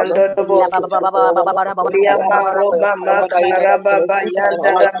We are grateful, Kandorobo, we are grateful for our wonderful God. Liamaroba Oh Father, you know that you Makarababa exist in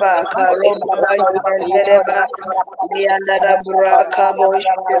our life Yandaraba, tonight. For any Karobaba prosperity, may you come Shendereba, Leandarabra Kabosh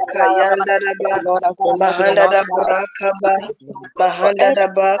Kayandaraba, Lord, as we move in an Mahandada awesome God. Brakaba, For every Mahandada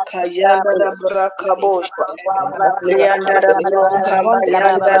Bakayanda Brakabosh, for every miracle that Leandada we even Brokama wonder,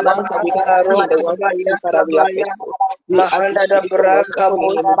 Yanda the ones that we don't see in the world to Bakarokabaya see, Father, we are Kabaya, grateful. We Mahandada appreciate you, Lord, your holy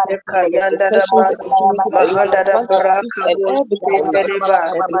Brakabosh, name. We thank you for the Kayanda protections, the security that you have Mahandada granted to each and Brakabosh, every single one.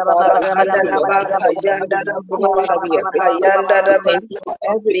 Deba, Heavenly Father, we thank you, Mahandada Lord. Bakayanda Brosh, Father, we are grateful. Kayanda We thank you for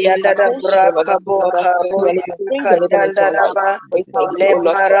every Leandada intervention, O Lord, that the Brakabo Lord has Karosh, continually bring deliverance into our life. Kayanda We thank you, O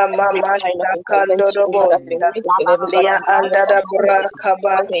Lord, for Lemara every Mama kind of intervention that has been Shakandorobosa, made in everybody's Lia life Andada tonight.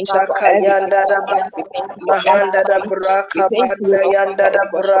 Brakaba We thank you for every Shakayandadaba, intervention. We thank you for Mahandada everything. We Brakaba thank you, Lord, Father, Dayandada oh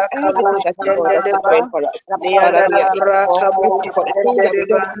God, for Brakabo everything that you, Lord, are Shendedeba, preparing for us. Father, we Leandada are more Brakabo grateful for the things that we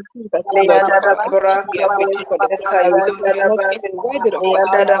Shendedeba, don't even see that you, Lord, is Leandada for us. We are Brakabo grateful for the things that we don't, we are not Shakayandadaba, even worthy of what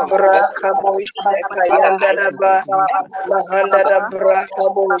you Leandada have for us. Brakabo Father, I thank Shakayandadaba, you for everything. Mahandada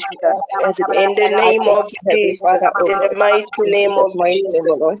Brakabo. Everything. In the I name thank of you, Heavenly Jesus, Father, oh in the God. mighty In name Jesus' of mighty name,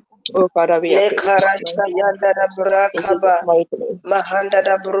 Jesus. O Lord. Oh Father, we are Le grateful karasha tonight. yanda da In Jesus' brakaba. mighty name. Mahanda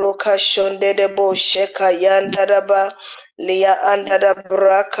da broka shonde de bo sheka yanda da ba. Lia anda da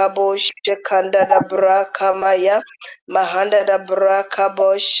braka bo shekanda da braka maya. Mahanda da braka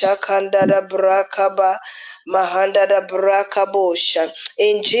bo shakanda da braka ba. Mahanda da braka bo sha.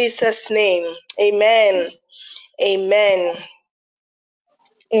 In Jesus' name, amen. Amen.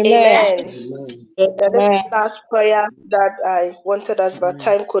 Amen. Amen. There is Amen. last prayer that I wanted us, but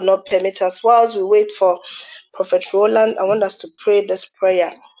time could not permit us. Whilst we wait for Prophet Roland, I want us to pray this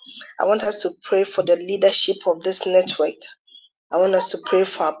prayer. I want us to pray for the leadership of this network. I want us to pray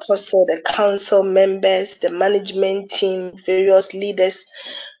for Apostle, the council members, the management team, various leaders,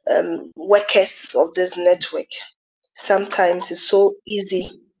 workers of this network. Sometimes it's so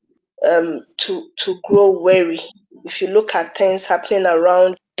easy to grow weary. If you look at things happening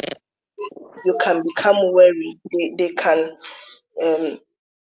around, you can become weary. They can um,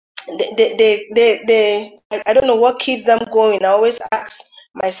 I don't know what keeps them going. I always ask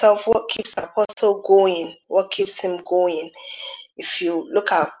myself what keeps Apostle going, what keeps him going. If you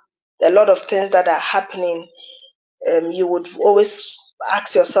look at a lot of things that are happening, you would always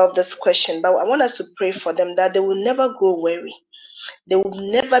ask yourself this question. But I want us to pray for them that they will never grow weary. They will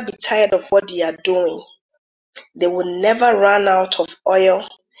never be tired of what they are doing. They will never run out of oil,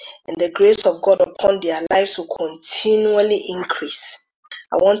 and the grace of God upon their lives will continually increase.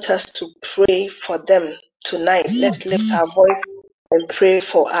 I want us to pray for them tonight. Let's lift our voice and pray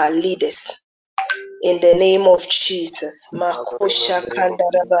for our leaders in the name of Jesus. Father, in the Makosha name of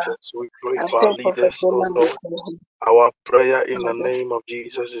Kandaraba. Jesus, we pray I for our think Prophet leaders, oh Roman is Lord. going Our prayer in the Father, name of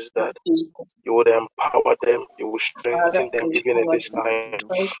Jesus is that Jesus. you would empower them, you will Father, strengthen them even in empower this them. time.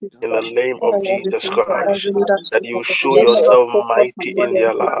 Strengthen In the them. name of Father, Lord, we Jesus thank you for Christ, every that leadership you show Lift opportunity your yourself focus on mighty what in they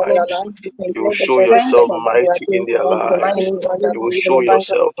their are in their doing. lives. life. We thank You you will for the show Strengthen yourself testimony that them they are mighty doing in their for us in the tonight. lives. mighty Anyone that You name will of we will show invite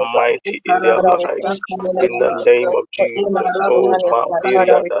Jesus. us yourself to God. mighty in their Father, we lives. thank you, In the Jesus, name of for each Jesus. and Oh, everyone in our life.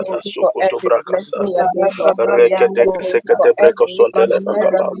 Father, Mapiria we Dada thank you for Sokoto every Brakasa. blessing you are doing for us. We Rekete thank you for Sekete every Breko Sondele leadership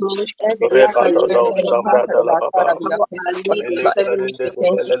member, Bakaba. every Rebada leadership no member in the Sambra heart of our Dalababa. Father, we are grateful for this. Father, we say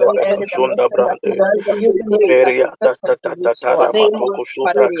thank you for every dimension that you have given me as a vessel to reach your heart.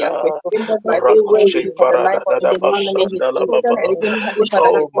 Father, we are grateful. I thank you for the life of the family, his children, everything he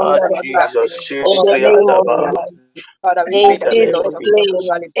Father, we Oh thank my you, Lord. We are Jesus, grateful. shit, Oh, we name thank of you, Triadaba. Lord. Father, we in pray In that the the name Lord of Jesus' will Jesus. name.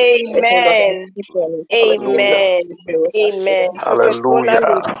 continually bless you, Lord, and Amen. keep you and cover you in Hallelujah. Amen. Jesus' name. Amen. Prophet Roland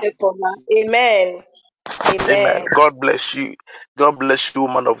will Hallelujah. take over. Amen. Amen. Amen. God bless you. God bless you,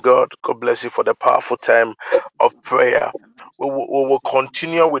 man of God. God bless you for the powerful time of prayer. We will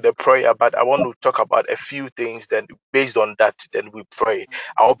continue with the prayer, but I want to talk about a few things. Then, based on that, then we pray.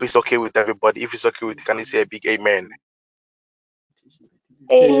 I hope it's okay with everybody. If it's okay with, can you say a big amen?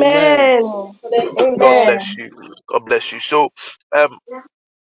 Amen. Amen. God Amen. bless you. God bless you. So, um,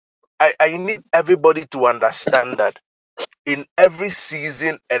 I need everybody to understand that in every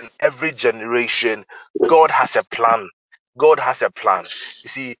season and every generation, God has a plan. God has a plan. You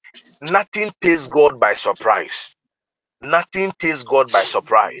see, nothing takes God by surprise. Nothing takes God by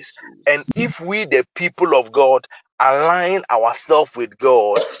surprise. And if we, the people of God, align ourselves with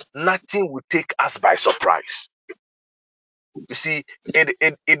God, nothing will take us by surprise. You see,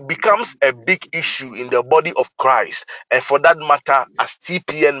 it becomes a big issue in the body of Christ. And for that matter, as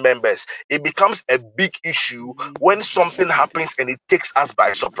TPN members, it becomes a big issue when something happens and it takes us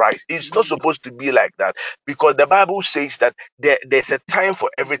by surprise. It's not supposed to be like that because the Bible says that there's a time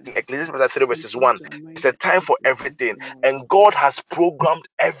for everything. Ecclesiastes chapter 3, verses 1. It's a time for everything. And God has programmed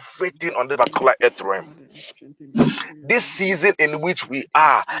everything on this particular earth realm. This season in which we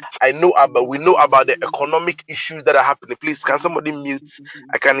are, we know about the economic issues that are happening. Please, can somebody mute?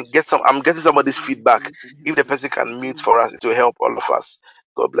 I'm getting somebody's feedback. If the person can mute for us, it will help all of us.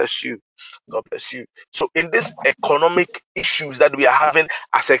 God bless you. God bless you. So in this economic issues that we are having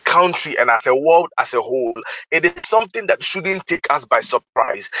as a country and as a world as a whole, it is something that shouldn't take us by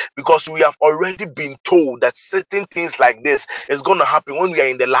surprise because we have already been told that certain things like this is going to happen when we are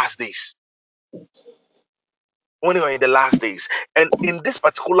in the last days. When you are in the last days. And in this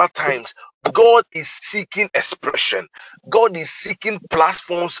particular times, God is seeking expression. God is seeking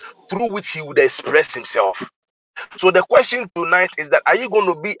platforms through which he would express himself. So the question tonight is that are you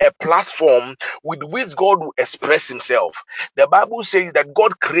going to be a platform with which God will express himself? The Bible says that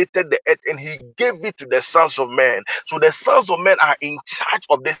God created the earth and he gave it to the sons of men. So the sons of men are in charge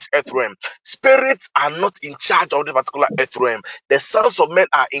of this earth realm. Spirits are not in charge of this particular earth realm. The sons of men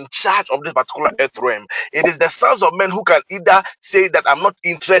are in charge of this particular earth realm. It is the sons of men who can either say that I'm not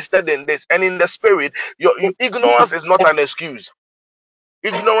interested in this, and in the spirit, your ignorance is not an excuse.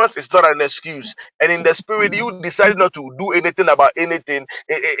 Ignorance is not an excuse. And in the spirit, you decide not to do anything about anything.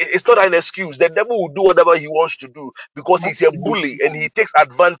 It's not an excuse. The devil will do whatever he wants to do because he's a bully and he takes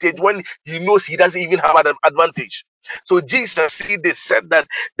advantage when he knows he doesn't even have an advantage. So Jesus said that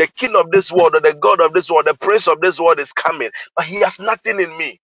the king of this world or the God of this world, the prince of this world is coming, but he has nothing in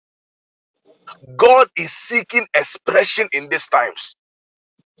me. God is seeking expression in these times.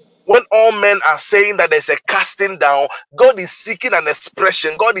 When all men are saying that there's a casting down, God is seeking an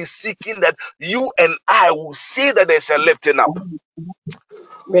expression. God is seeking that you and I will see that there's a lifting up.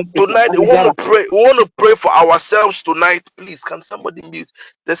 Tonight, we want to pray. We want to pray for ourselves tonight. Please, can somebody mute?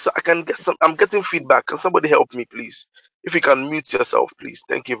 I can get some. I'm getting feedback. Can somebody help me, please? If you can mute yourself, please.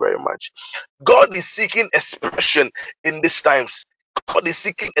 Thank you very much. God is seeking expression in these times. God is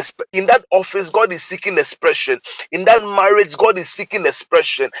seeking in that office. God is seeking expression in that marriage. God is seeking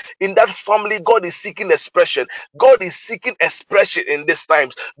expression in that family. God is seeking expression. God is seeking expression in these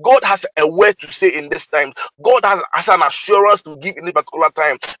times. God has a word to say in this time. God has an assurance to give in this particular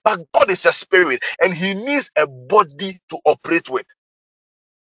time. But God is a spirit, and He needs a body to operate with.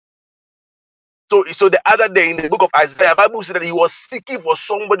 So the other day in the book of Isaiah, the Bible said that He was seeking for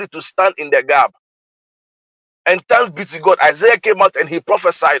somebody to stand in the gap. And thanks be to God, Isaiah came out and he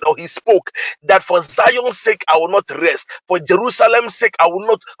prophesied or he spoke that for Zion's sake I will not rest, for Jerusalem's sake I will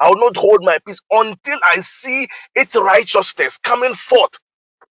not hold my peace until I see its righteousness coming forth.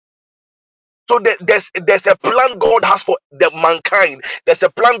 So there's a plan God has for the mankind. There's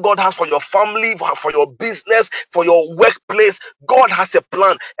a plan God has for your family, for your business, for your workplace. God has a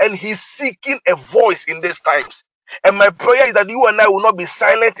plan, and He's seeking a voice in these times. And my prayer is that you and I will not be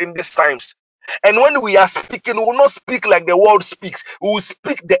silent in these times. And when we are speaking, we will not speak like the world speaks. We will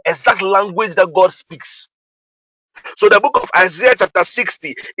speak the exact language that God speaks. So the book of Isaiah chapter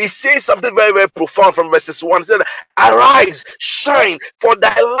 60, it says something very, very profound from verses 1. It said, arise, shine, for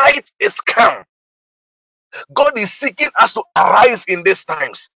thy light is come. God is seeking us to arise in these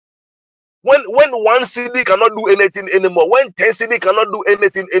times. When one city cannot do anything anymore, when 10 city cannot do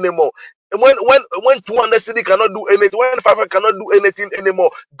anything anymore, when 200 city cannot do anything, when 500 cannot do anything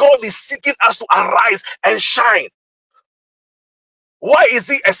anymore, God is seeking us to arise and shine. Why is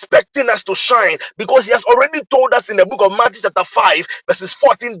he expecting us to shine? Because he has already told us in the book of Matthew chapter 5 verses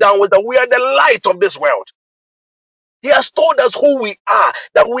 14 downwards that we are the light of this world. He has told us who we are,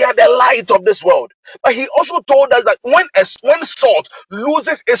 that we are the light of this world. But he also told us that when salt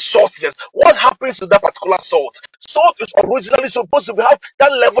loses its saltiness, what happens to that particular salt? Salt is originally supposed to have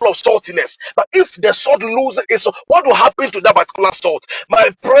that level of saltiness. But if the salt loses its salt, what will happen to that particular salt? My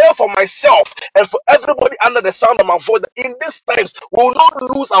prayer for myself and for everybody under the sound of my voice, that in these times, we will not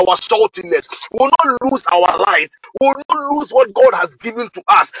lose our saltiness, we will not lose our light, we will not lose what God has given to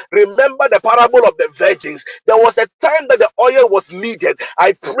us. Remember the parable of the virgins. There was a time that the oil was needed.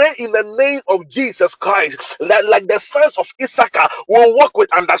 I pray in the name of Jesus Christ that, like the sons of Issachar, will walk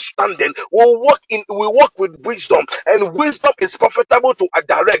with understanding, will walk with wisdom, and wisdom is profitable to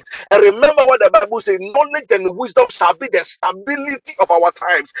direct. And remember what the Bible says: knowledge and wisdom shall be the stability of our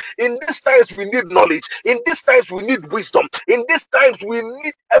times. In these times, we need knowledge. In these times, we need wisdom. In these times, we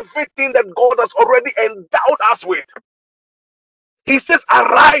need everything that God has already endowed us with. He says,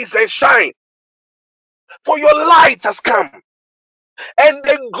 arise and shine, for your light has come, and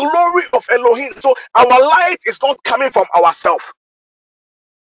the glory of Elohim. So our light is not coming from ourselves.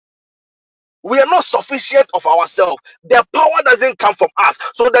 We are not sufficient of ourselves. The power doesn't come from us,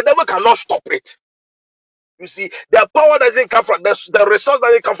 so the devil cannot stop it. You see, the power doesn't come from the resource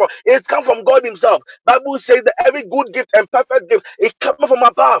doesn't come from. It's come from God Himself. Bible says that every good gift and perfect gift it coming from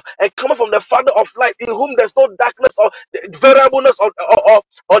above and coming from the Father of light, in whom there's no darkness or variableness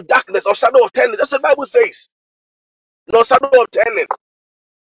or darkness or shadow of turning. That's what the Bible says. No shadow of turning.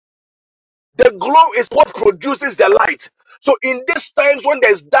 The glow is what produces the light. So in these times when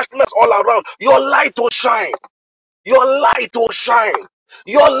there's darkness all around, your light will shine. Your light will shine.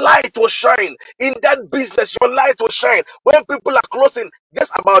 Your light will shine in that business. Your light will shine when people are closing.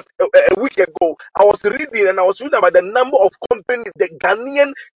 Just about a week ago, I was reading about the number of companies, the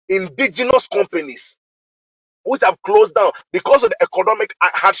Ghanaian indigenous companies, which have closed down because of the economic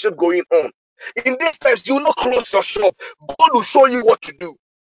hardship going on. In these times, you will not close your shop. God will show you what to do,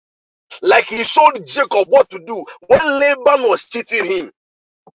 like He showed Jacob what to do when Laban was cheating him.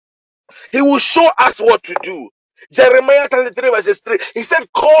 He will show us what to do. Jeremiah 33 verses 3. He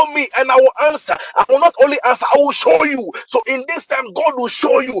said, call me and I will answer. I will not only answer, I will show you. So in this time, God will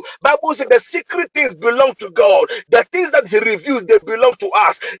show you. Bible says the secret things belong to God. The things that He reveals, they belong to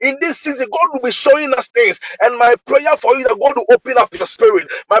us. In this season, God will be showing us things. And my prayer for you that God will open up your spirit.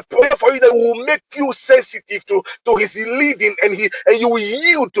 My prayer for you that will make you sensitive to His leading, and you will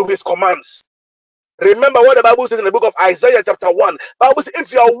yield to His commands. Remember what the Bible says in the book of Isaiah chapter 1. Bible says,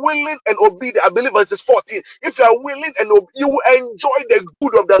 if you are willing and obedient, I believe verses 14. If you are willing and you will enjoy the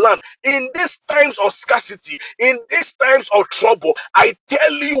good of the land. In these times of scarcity, in these times of trouble, I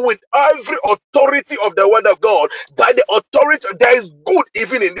tell you with every authority of the word of God, by the authority, there is good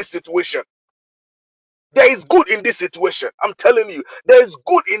even in this situation. There is good in this situation. I'm telling you, there is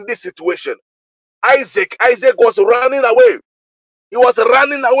good in this situation. Isaac was running away. He was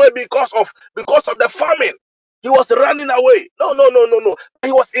running away because of the famine. He was running away. No, no, no, no, no.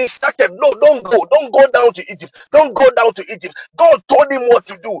 He was instructed. No, don't go. Don't go down to Egypt. Don't go down to Egypt. God told him what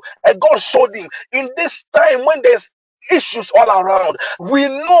to do. And God showed him. In this time when there's issues all around, we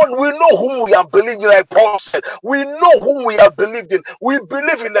know whom we are believing, like Paul said. We know whom we are believed in. We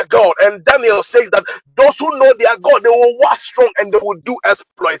believe in the God. And Daniel says that those who know their God, they will walk strong and they will do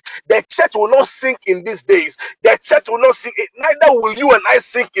exploits. The church will not sink in these days. The church will not sink. Neither will you and I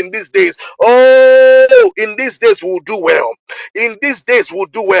sink in these days. Oh, in these days we'll do well. In these days we'll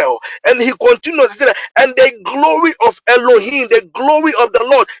do well. And he continues to say that, and the glory of Elohim, the glory of the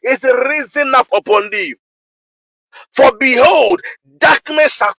Lord is risen up upon thee. For behold,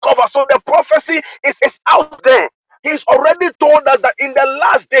 darkness shall cover. So the prophecy is out there. He's already told us that in the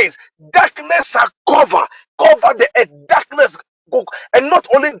last days, darkness shall cover the darkness, and not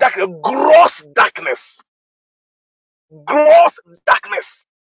only darkness, gross darkness, gross darkness,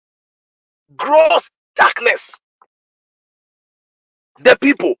 gross darkness. The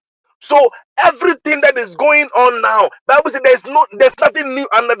people. So everything that is going on now, Bible says there's nothing new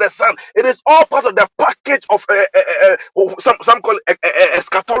under the sun. It is all part of the package of some call it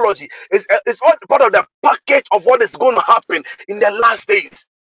eschatology. It's all part of the package of what is going to happen in the last days.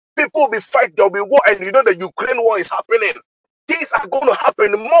 People will be fighting, there will be war, and you know the Ukraine war is happening. things are going to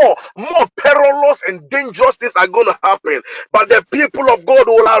happen. More perilous and dangerous things are going to happen. But the people of God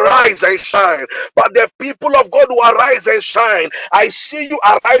will arise and shine. But the people of God will arise and shine. I see you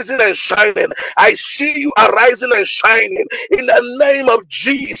arising and shining. I see you arising and shining in the name of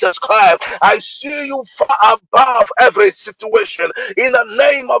Jesus Christ. I see you far above every situation in the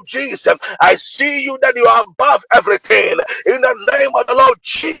name of Jesus. I see you that you are above everything in the name of the Lord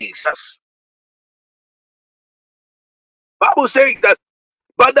Jesus. Bible says that,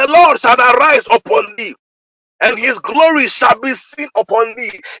 but the Lord shall arise upon thee, and his glory shall be seen upon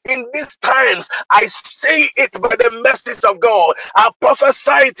thee. In these times, I say it by the message of God. I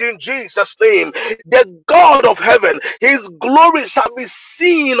prophesy it in Jesus' name. The God of heaven, his glory shall be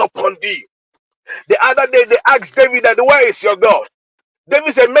seen upon thee. The other day, they asked David, that, where is your God?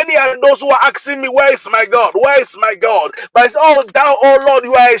 David said, many are those who are asking me, where is my God? Where is my God? But I said, oh, thou, oh Lord,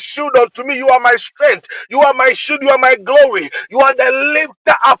 you are a shield unto me. You are my strength. You are my shield. You are my glory. You are the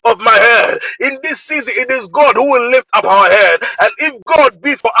lifter up of my head. In this season, it is God who will lift up our head. And if God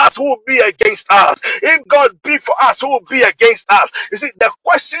be for us, who will be against us? If God be for us, who will be against us? You see, the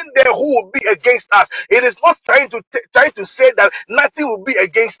question there, who will be against us? It is not trying to say that nothing will be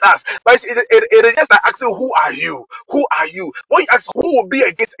against us. But it is just like asking, who are you? Who are you? When you ask who will be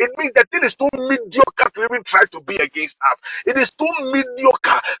against, it means the thing is too mediocre to even try to be against us. It is too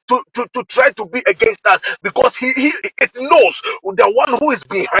mediocre to try to be against us, because it knows the one who is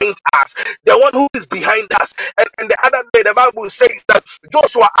behind us, the one who is behind us. And the other day, the Bible says that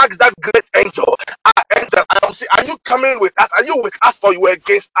Joshua asked that great angel, angel, are you coming with us? Are you with us, or you are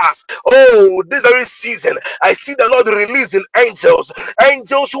against us? Oh, this very season, I see the Lord releasing angels,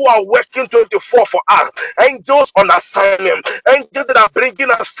 angels who are working 24 for us, angels on assignment, angels that are bringing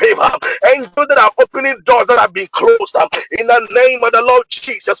us favor, angels that are opening doors that have been closed in the name of the Lord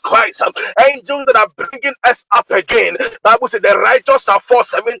Jesus Christ, angels that are bringing us up again. Bible says the righteous shall fall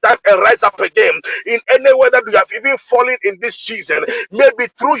 7 times and rise up again. In any way that we have even fallen in this season, maybe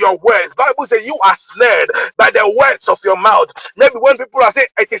through your words. Bible says you are snared by the words of your mouth. Maybe when people are saying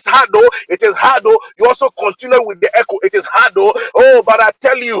it is hard though, it is hard though, you also continue with the echo, it is hard though. Oh, but I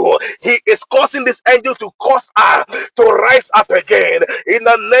tell you, he is causing this angel to cause us to rise up again in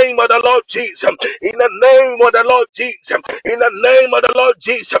the name of the Lord Jesus. In the name of the Lord Jesus. In the name of the Lord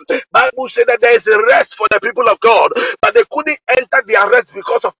Jesus. Bible said that there is a rest for the people of God, but they couldn't enter their rest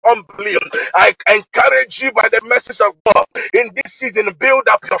because of unbelief. I encourage you by the message of God in this season, build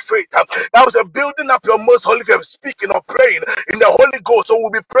up your faith. That was a building up your most holy faith, speaking or praying in the Holy Ghost. So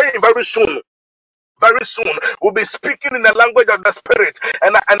we'll be praying very soon. Very soon, we'll be speaking in the language of the Spirit.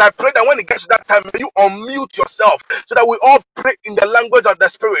 And I pray that when it gets to that time, may you unmute yourself so that we all pray in the language of the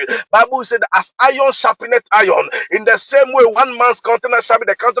Spirit. Bible said that as iron sharpeneth iron, in the same way, one man's countenance shall be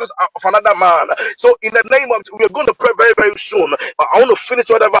the countenance of another man. So, in the name of, we are going to pray very, very soon. But I want to finish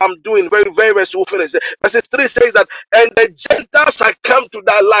whatever I'm doing very, very, very soon. Finish. Verse 3 says that, and the Gentiles shall come to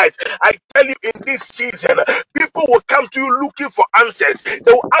thy light. I tell you, in this season, people will come to you looking for answers.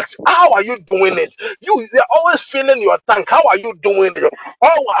 They will ask, how are you doing it? You're always filling your tank. How are you doing it?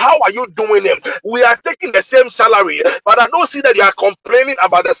 How are you doing it? We are taking the same salary, but I don't see that you are complaining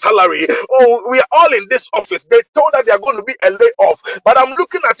about the salary. Oh, we are all in this office. They told that they are going to be a layoff, but I'm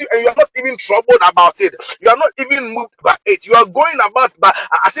looking at you and you are not even troubled about it. You are not even moved by it. You are going about by,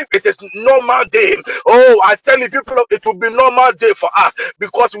 as if it is normal day. Oh, I tell you, people, it will be normal day for us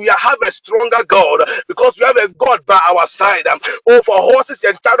because we have a stronger God, because we have a God by our side. Oh, for horses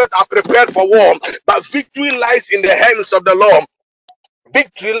and chariots are prepared for war, but victory lies in the hands of the Lord.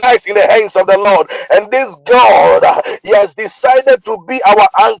 Victory lies in the hands of the Lord. And this God, He has decided to be our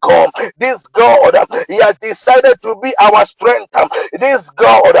anchor. This God, He has decided to be our strength. This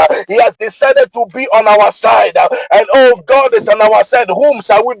God, He has decided to be on our side. And oh, God is on our side. Whom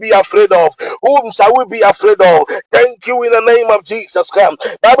shall we be afraid of? Whom shall we be afraid of? Thank you in the name of Jesus Christ.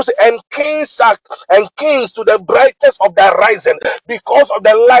 Bible says, and kings to the brightness of the rising, because of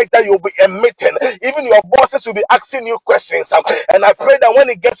the light that you'll be emitting. Even your bosses will be asking you questions. And I pray that when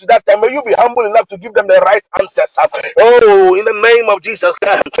it gets to that time, may you be humble enough to give them the right answers. Oh, in the name of Jesus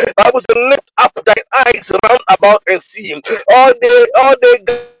Christ. Bible says, lift up thy eyes round about and see him. All lift up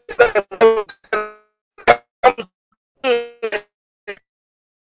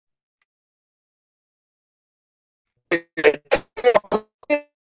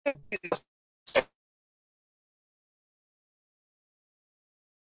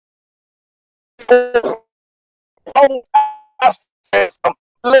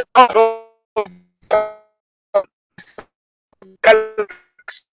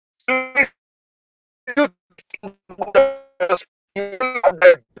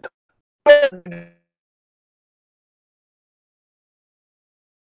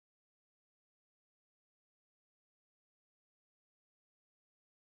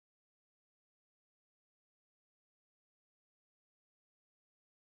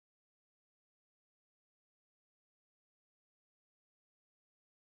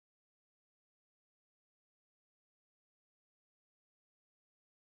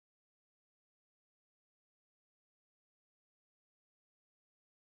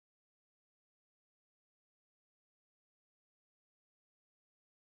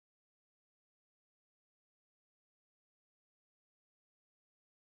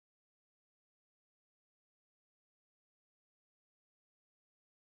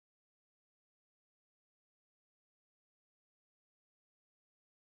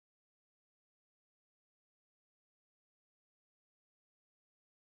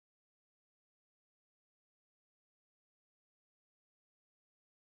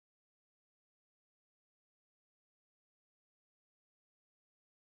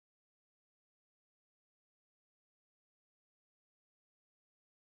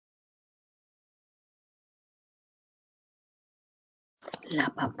La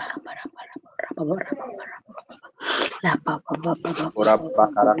ba ba ba ra ba ra ba ra ba ba ra ba ba ra ba ba. La ba ba ba ba ba ba Ora ba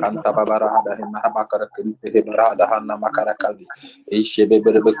bakara kanta babara hada hina bakara kinte hebra hada hanna makara kali ishe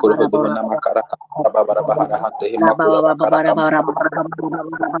bebere be koro hodo hona makara kanta babara bahara hada hima kura bakara kamba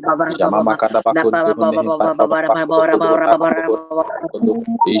Shama makara bakuntu hone himpa babara kuro kodo hona kaburo kodo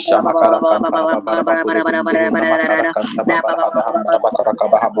isha makara kampara babara bakuro kundu hona makara kanta babara hada hambara bakara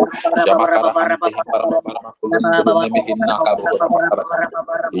kabahabu jamakara hante himpara babara bakulundu hone mihina kabuhura bakara kambu.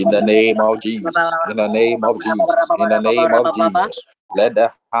 In the name of Jesus, in the name of Jesus, in the name of Jesus. Let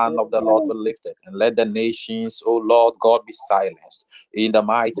the hand of the Lord be lifted and let the nations, O Lord God, be silenced. In the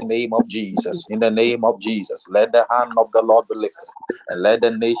mighty name of Jesus, in the name of Jesus, let the hand of the Lord be lifted and let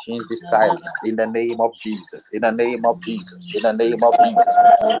the nations be silenced. In the name of Jesus, in the name of Jesus, in the name of Jesus.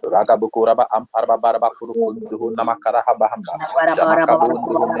 Ragabukuraba amparba baraba kurukunduhu namakara habahamba.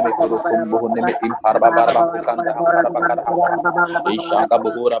 Jamakabunduhu neme kurukumbuhu neme imparba baraba kukanda hamparaba karahaba. Ishaga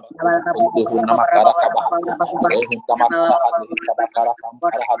buhura kurukunduhu namakara kabahabu. Rehinta makara hadlihinta bakara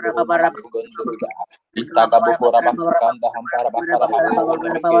kampara habuhu namakubenduhu da. Intaga buhura bakukanda hampara bakara habuhu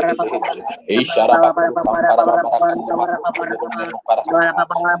neme kere behede. Ishara bakuru kampara babara kanda makuru kubuhu neme impara haba.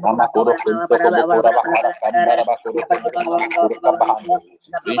 Nama kuru kunto kubukura bakara kambara bakuru kubuhu namakuru kabahande.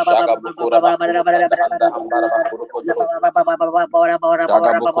 Ishaga bukura bakuru kanda handa hambara bakuru kuduhu.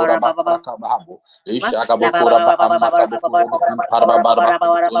 Shaga bukura bakaraka bahabu. Ishaga bukura ba amma kabukura bi imparba barba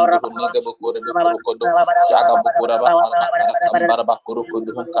kurukundu hunege bukura bi kurukudu. Shaga bukura ba arba karakam barba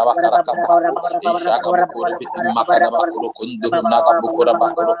kurukudu hun kabakaraka bahabu. Ishaga bukura bi immakada ba kurukundu hunaga bukura ba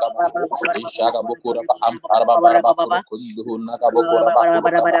kuruka bahabu. Ishaga bukura ba amparba barba kurukundu hunaga bukura ba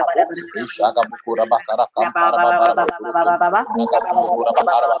kuruka bahabu. Ishaga bukura ba karakam parba barba kurukundu hunaga bukura ba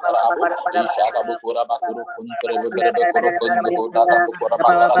arba karabu. Ishaga bukura ba kurukundu berebe kurukundu hunaga bukura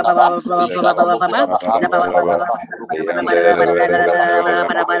ba karakaba. Ishaga bukura ba amparba barba kurukundu hunaga bukura ba kuruka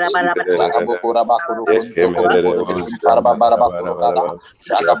bahande. Shaga bukura ba kurukundu kubukura bi imparba barba kurukaba.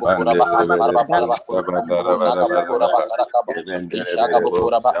 Shaga bukura ba amparba barba kurukundu hunaga bukura ba karakaba. Ishaga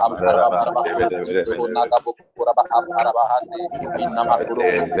bukura ba amparba barba kurukundu hunaga bukura ba amparba hande. Inama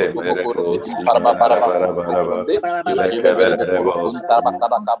kurukundu kubukura bi imparba barba kurukundu. Ishebe berebe kurukunta ba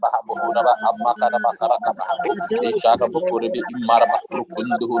karakaba habuhura ba amma karaba karakaba habu. Ishaga bukura bi immarba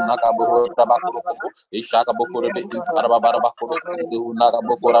kurukundu hunaga buhura ba kurukubu. Ishaka bukura bi imparba barba kurukundu hunaga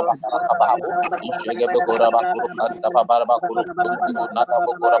bukura ba karakaba habu. Ishege bukura ba kurukanda ba barba kurukundu hunaga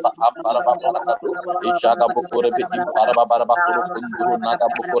bukura ba amparba barakadu. Ishaga bukura bi imparba barba kurukundu hunaga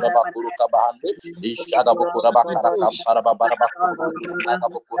bukura ba kurukaba hande. Ishaga bukura ba karakam parba barba kurukundu hunaga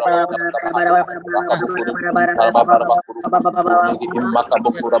bukura ba karakaba habu. Raka bukura bi imparba barba kurukundu hunege immaka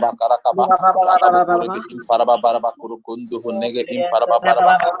bukura ba karakaba. Shaga bukura bi imparba barba kurukundu hunege imparba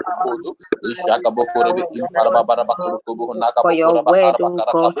barba kurukudu. Ishaga bukura bi imparba barba kurukubu hunaga For your bukura ba word, karba O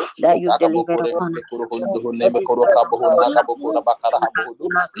God, karakabu. that you've Shaga delivered bukura upon bi us. kurukundu huneme kurukabu hunaga bukura ba karahabu hudu.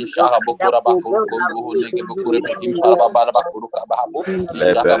 Ishaga bukura ba kurukundu hunege bukura bi imparba barba kurukabu habu.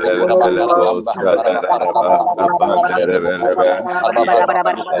 Ishaga bukura ba karakamba hambara ba karakaba habu. Ishege bukura bi imparba barba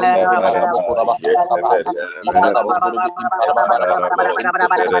kurukundu hunaga bukura ba karakaba habu. Ishaga bukura bi imparba barba kurukundu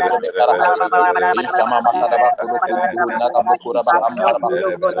kubukura bi karahande. Ishama makara ba kurukundu hunaga bukura ba ambara ba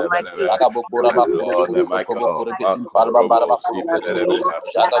kurukundu. Shaga bukura ba Lord, kurukundu my God, kubukura bi imparba barba Makorobo, kurukundu. Sibere,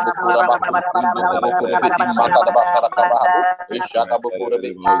 Shaga bukura ba kurukundu kubukura bi immakada ba karakaba habu. Ishaga bukura bi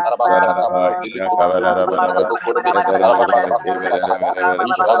imparba karakaba hundi bi kurukundu hunaga bukura bi imparba barba kurukaba haba.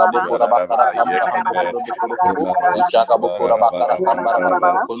 Ishaga bukura ba karakamba hamba bukura bi kurukubu. Ishaga bukura ba karakamba ba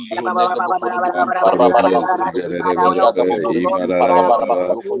kurukundu hunaga bukura bi imparba barba kurukubu. Ishaga bukura bi imparba barba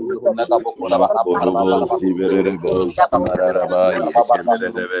kurukundu hunaga bukura ba amparba barba kurukubu. Ishaga bukura bi imparba barba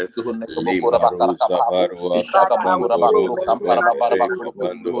kurukundu hunaga bukura ba karakaba habu. Ishaga bukura ba kurukambara ba barba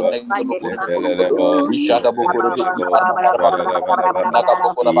kurukundu hunaga bukura bi kurukudu. Ishaga bukura bi imparba barba kurukundu hunaga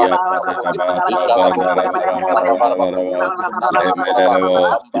bukura ba kurukubu. Ishaga bukura bi imparba barba kurukundu hunaga bukura ba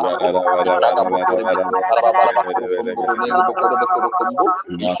karakamba habu. Ishaga bukura bi imparba barba kurukundu hunaga bukura bi kurukumbu.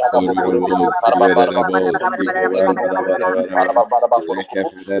 Ishaga bukura bi imparba barba kurukundu hunaga bukura bi imparba barba kurukubu.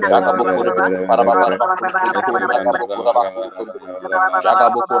 Shaga bukura bi imparba barba kurukundu hunaga bukura ba kurukundu. Shaga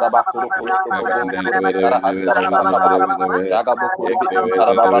bukura ba kurukundu kubukura bi kara anda karakaba habu. Shaga bukura bi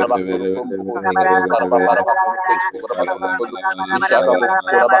imparba barba kurukumbu hunaga imparba barba kurukundu kubura ba kurukundu. Ishaga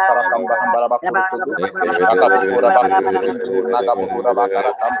bukura ba karakamba hambara ba kurukundu. Ishaga bukura ba kurukundu hunaga buhura ba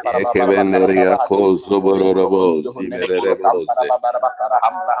karakamba Ekebeneria kozobororobo ziberereboze.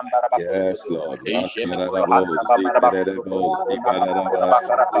 Yes, Lord. Makararabo zikererebo zibararaba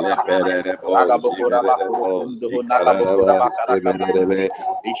lepererebo zibererebo zikararaba zebererebe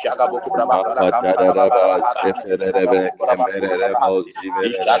makatararaba zepererebe kemererebo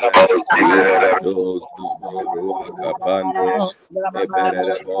zibererebe ledos dobo akapande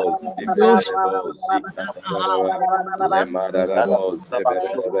lepererebo zibererebo zikatararaba lemararabo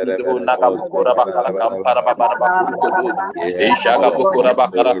zebererebo zibararaba. Yes, Lord.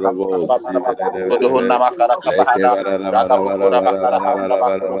 Makororobo, zibererebe,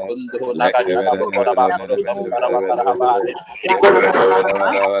 lekebarabarabarabarabarabarabaraba, lekeberebereberebereberebere, lekeberebereberebereberebo,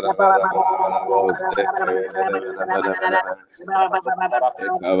 zekebereberebereberebe,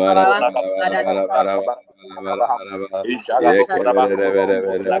 lekabarabarabarabarabarabarabaraba,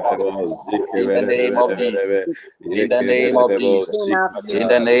 yekeberebereberebo, In the name of zikeberebereberebe, Jesus. In the name of yekeberebo, Jesus. In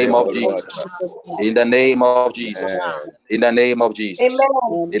the zikata, name of Jesus. leborwata. In the name of Jesus. Amen. In the name of Jesus. Amen.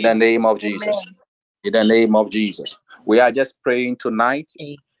 In the name of Jesus. Amen. In the name of Jesus. We are just praying tonight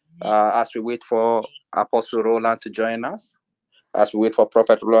as we wait for Apostle Roland to join us. As we wait for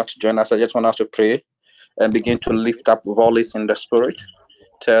Prophet Roland to join us, I just want us to pray and begin to lift up volleys in the spirit,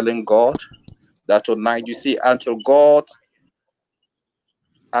 telling God that tonight, you see,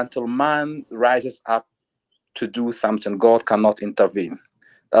 until man rises up to do something, God cannot intervene.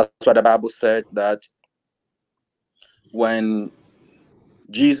 That's why the Bible said that when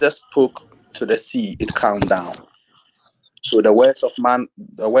Jesus spoke to the sea, it calmed down. So the words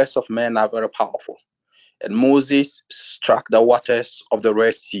of men are very powerful. And Moses struck the waters of the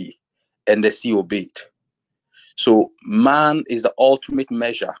Red Sea, and the sea obeyed. So man is the ultimate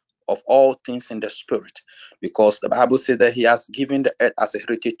measure of all things in the spirit, because the Bible says that he has given the earth as a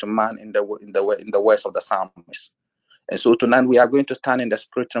heritage to man in the words of the psalmist. And so tonight we are going to stand in the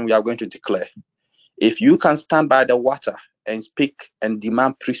spirit and we are going to declare, if you can stand by the water and speak and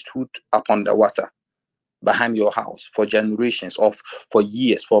demand priesthood upon the water behind your house for generations, for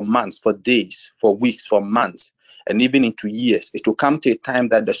years, for months, for days, for weeks, for months, and even into years, it will come to a time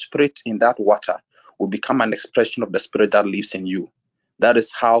that the spirit in that water will become an expression of the spirit that lives in you. That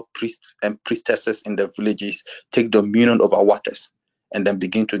is how priests and priestesses in the villages take dominion over waters and then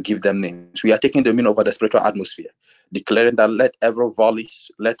begin to give them names. We are taking dominion over the spiritual atmosphere, declaring that let every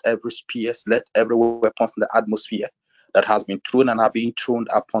volleys, let every spears, let every weapons in the atmosphere that has been thrown and are being thrown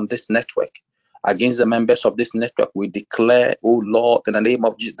upon this network against the members of this network, we declare, oh Lord, in the name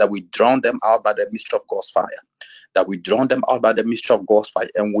of Jesus, that we drown them out by the mystery of God's fire. That we drown them out by the mystery of God's fire.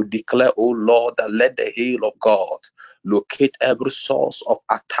 And we declare, oh Lord, that let the hail of God locate every source of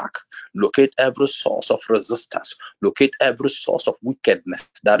attack, locate every source of resistance, locate every source of wickedness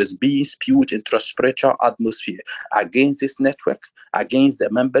that is being spewed into a spiritual atmosphere against this network, against the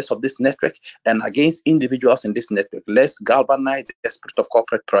members of this network, and against individuals in this network. Let's galvanize the spirit of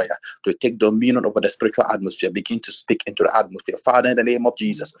corporate prayer to take dominion over the spiritual atmosphere. Begin to speak into the atmosphere. Father, in the name of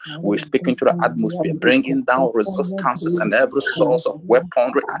Jesus, we speak into the atmosphere, bringing down resistances and every source of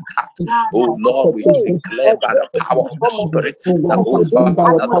weaponry attack. Oh Lord, we declare by the power of the Spirit that, oh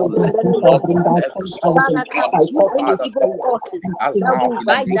Father, Lord, let Lord God, every source of Father, to violence, oh refute any Father, evil Lord, forces as that now will in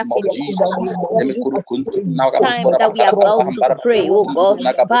the rise up name of against Jesus. this time that we are about to pray, oh God.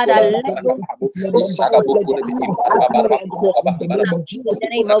 Father, let those evil powers be in the name of Jesus.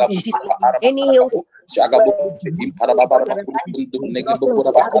 Any hills crossing with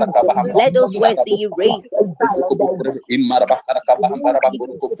the atmosphere, let those words be erased.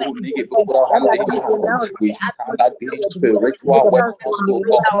 We stand against spiritual weapons, oh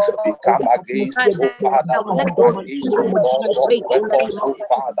God. We come against it, oh Father, Let Lord, those against, evil oh words Lord be God, erased in the name weapons, of oh Jesus.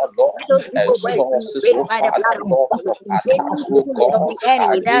 Father, Lord, Let those and evil words be sources, erased oh by the Father, blood of Lord, Jesus. of attacks, Any oh spirit of God, the enemy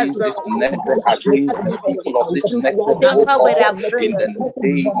that's against this network, against the people of this to network, oh tamper with God, our in prayers. the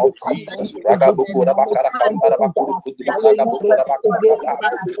name of Jesus. Ragabukura bakara kambara bakuru kudu naga bukura bakara kababu.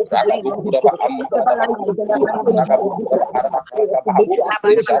 Ragabukura ba ambara bakuru kudu naga bukura bakara bakara kababu.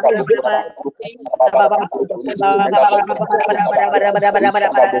 Ishaga bukura bakuru bakara bakuru kudu naga bukura bakara kababu.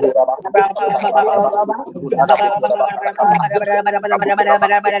 Ishaga buhura bakuru bakara bakuru kudu naga bukura bakara kababu. Ragabukura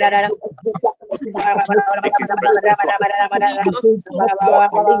bakuru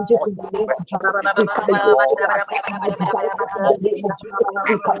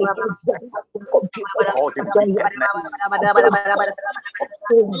speaking spiritual I saw the wickedness of the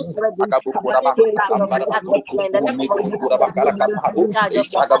Agabukuraba Kambaraba Kurukundu Negabukuraba Karakabahabu,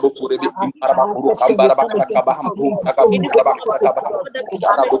 Ishagabukurebe Imparaba Kurukambaraba Karakabahamu, Nagabukuraba Karakabahamu,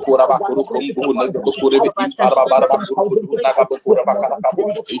 Ishagabukuraba Kurukumbu, Negabukurebe Imparaba Baraba Kurukundu, Nagabukuraba Karakabu,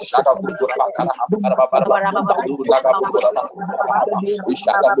 Ishagabukuraba Karahambaraba Baraba Kumbadu, Nagabukuraba Karakabahamu,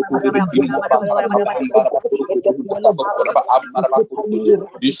 Ishagabukurebe Imparaba Karakabahambaraba Kurukundu, Nagabukuraba Ambaraba Kurukundu,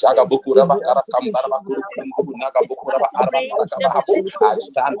 Ishagabukuraba Karakambaraba Kurukundu, Nagabukuraba Araba Karakabahamu. I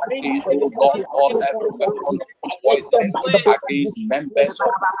stand against, oh Lord, every weapon of food poisoning against members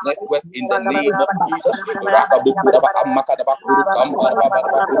of the network in the name of Jesus. Rakabukuraba Amakadaba Kurukamba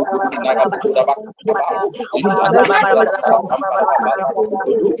Barabakuru Nagabukuraba Kababu, Ishagabukuraba Karakamba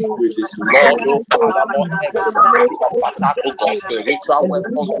Barabakurukudu. We dislodge, oh Father, Lord, every tactic of attack, oh God, spiritual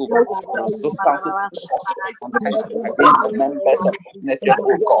weapons, oh God, resistances, sorcery, contention against the members of this network,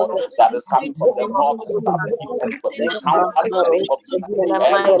 oh God, that is coming from the north, the south, the east, and west. We counter in the name of Jesus.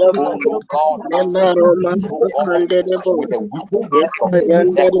 Every bone, oh God, that is, oh God, with the wickedness of this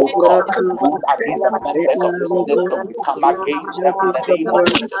death, oh God, those against the members of this network, we come against them in the name of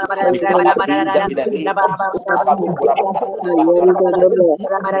Jesus. We come against them in the name of Jesus.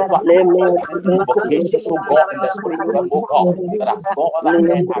 Any invocations, oh God, in the spirit realm, oh God, that has gone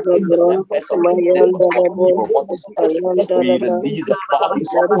ahead against the members of this network as we provoke this prayer. We release the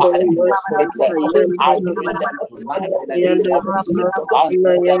bodies of fire in the spirit realm, answering them tonight in the name of Jesus.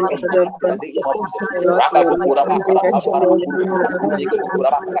 Answering them tonight in the name of Jesus. Rakabukuraba karakambara kurukurukudu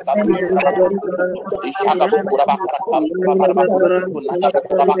negebukuraba karakabu shagabukurukudu ishagabukuraba karakambara barabakurukudu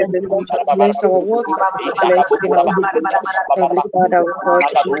nagabukuraba karambara barabakurukudu ishagabukuraba karambara barabakurukudu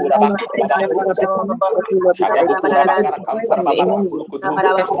nagaburaba karababakurukudu Shagabukuraba karakambara barabakurukudu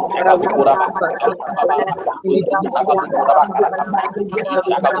ishagabukuraba karakambara barabakurukudu nagabukuraba karakambara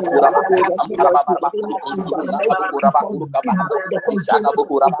ishagabukuraba karakambara barabakurukudu nagabukuraba kurukabahamu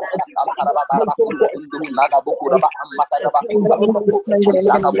ishagabukuraba karakambara barabakurukudu nagabukuraba ammakadaba kurukabahamu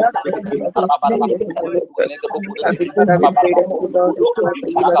ishagabukurebe imparaba barabakurukudu negabukurebe imparaba barabakurukudu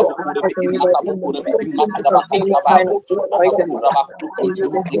ishagabukurebe immakabukurebe immakadaba karakabahamu shagabukuraba kurukudu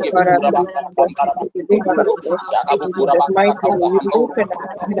negebukuraba karakambara barabakurukudu ishagabukuraba karakabahamu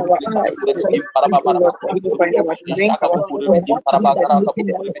negebukurebe imparaba barabakurukudu ishagabukurebe imparaba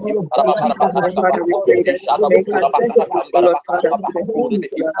karakabukurebe imparaba barabakarakabahamu ishagabukuraba karakambara bakarakabahamu rebe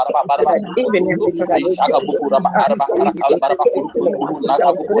imparaba barabakurukudu ishagabukuraba araba karakambara bakurukudu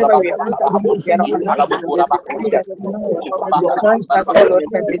nagabukuraba karakabahamu ishagabukuraba kurukuraba karakambara bakurukudu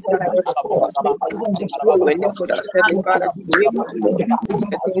ishagabukuraba karakambara barabakuraba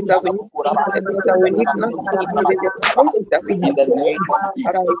in the name of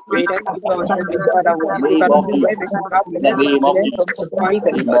Jesus. Name of Jesus. In the name of Jesus.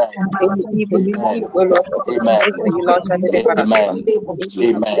 Amen. Amen. Amen. Amen.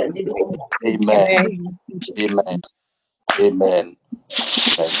 Amen. Amen. Amen. Amen.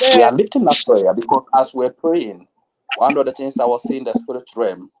 We are lifting up prayer because as we're praying, one of the things I was seeing in the spirit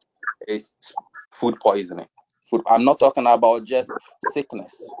realm is food poisoning. Food. I'm not talking about just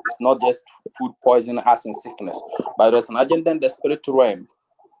sickness. It's not just food poisoning as in sickness, but there's an agenda in the spirit realm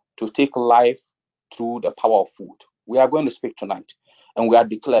to take life through the power of food. We are going to speak tonight, and we are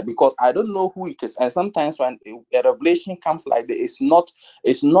declared because I don't know who it is. And sometimes when a revelation comes like this,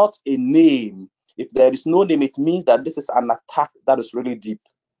 it's not a name. If there is no name, it means that this is an attack that is really deep.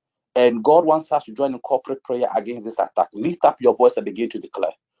 And God wants us to join in corporate prayer against this attack. Lift up your voice and begin to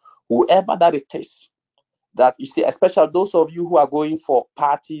declare. Whoever that it is, that you see, especially those of you who are going for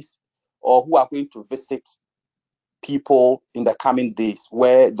parties or who are going to visit people in the coming days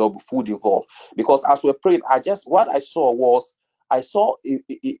where there'll be food involved. Because as we're praying, what I saw was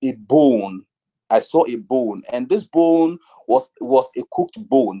a bone. I saw a bone, and this bone was a cooked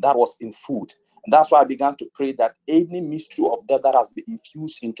bone that was in food. And that's why I began to pray that any mystery of death that has been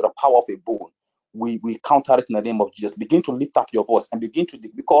infused into the power of a bone, we counter it in the name of Jesus. Begin to lift up your voice and begin to,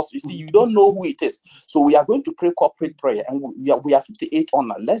 because you see, you don't know who it is. So we are going to pray corporate prayer, and we are 58 on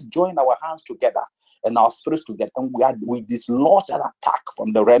now. Let's join our hands together and our spirits together, and we dislodge an attack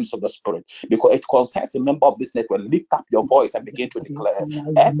from the realms of the spirit, because it concerns a member of this network. Lift up your voice and begin to declare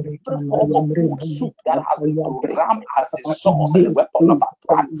every form of food soup that has been programmed as a source and a weapon of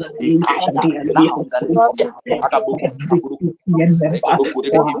attack. They counter now in the name of Remember Rekebukure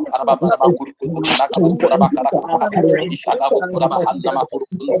all him the Parabaraba people Kurukutu who Nakabukura children Bakara who are parents Ishagabukura Bahanama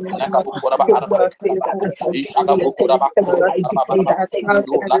Kurukundu Nakabukura Baharaba Ishagabukura Bakuru I decree Barabaraba that child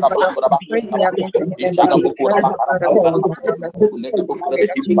Kurukundu will Nakabukura be Bahanaba Ishagabukura Bakara all Nekebukure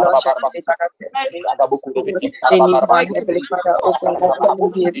him Parabaraba Ishagabukure him Parabaraba anyone, Heavenly Kurukundu Father, oh God, that Nakabukura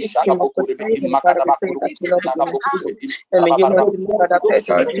will be a victim of Ishagabukure portraying, him Heavenly Father, we Makadaba pray that you Kurukundu Lord deliver Nakabukure him and may you Parabaraba Lord deliver that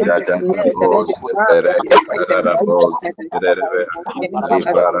person, may you Lord deliver them, may you guard them, may you protect them, may you keep them, Heavenly Father, oh God,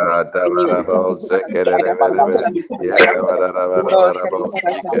 anything that is not in you, Heavenly Father, we pray that you Lord shall be protected. You Lord shall be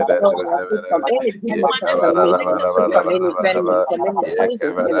Father, shall be Lord, shall be free from any destruction, from any hatred, from any vengeance, from any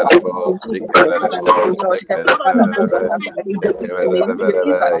poison, anything in Jesus, Heavenly Father, may you Lord Heavenly Father, oh God, have mercy,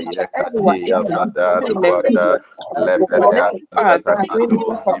 and may you deliver everyone, including them, Jesus, from every that brings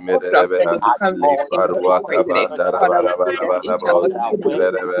from programs and they become victims of it for it. Father, we pray that it shall not be the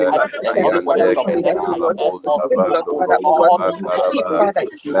victim. Anyone who should have been Lord, Lord, Father, oh God, may you keep, Father,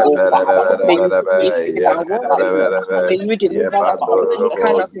 keep them safe. May you keep our walls safe. May you deliver us from any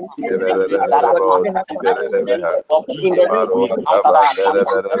kind of intelligence, Father, oh God, even us from any danger.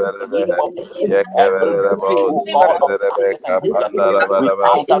 In the name of Jesus, may you deliver us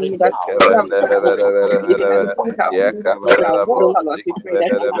any that come, point out in our walk, Lord, we pray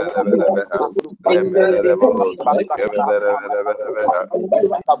that you will deliver us. May you Lord deliver us, Lord, in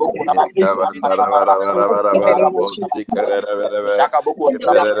the name of Jesus.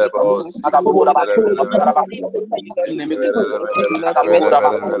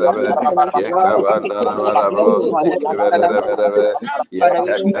 Lord, mercy, Lord, we take it away from anyone, Heavenly Father,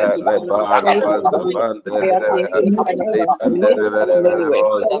 who Father, we pray that you will pray, we pray against any financial situation in anywhere.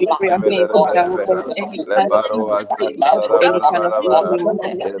 We pray against Father, we go any kind of injustice, any kind of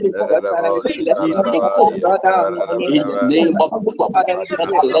inhumanity, Lord, Father, we pray that you will be put, Lord, down in the name in of the Jesus. name of Joshua, Father, we that pray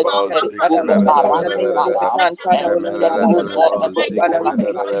that let Heavenly every Father, Lord, evil anything arise that the right enemy has now done, Father, and oh Lord, set, oh God, and Father, we destroy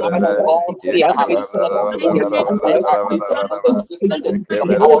pray that and Father, oh Lord, God, we are and grateful set for every the wicked against understanding the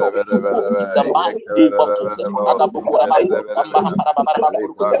power of evil in the mighty name of Jesus. Agabukuraba kurukambaha parabaraba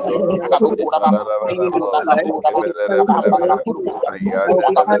kurukuntu. Agabukuraba kurukuntu. Nagabukuraba parabaraba kurukuntu.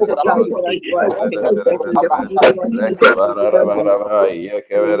 Agabukuraba kurukuntu.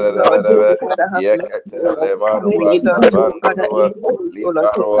 May you Lord, Heavenly Father, expose, O Lord,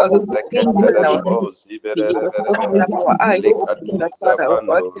 totally anything in our head. May you open up our eyes to see that, Father, oh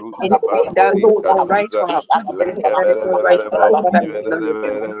God, anything that is not right for our peace, anything that is not right for us, Father, may you Lord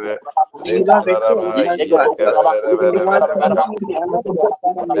remove it. May you Lord remove it as well. Even the ones that we see are not good, Father,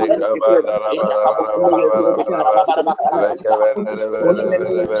 may you remove it. And may your glory shine. In the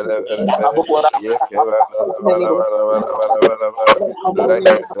name of Jesus. In the name of in the name of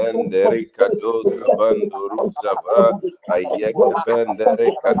Lekebendere katoska banduru zava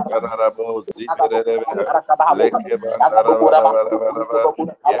ayekebendere katanarabo ziberebeha lekebandara bara bara bara bara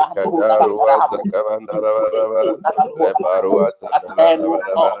yekadaru azakabandara bara bara lebaru azakara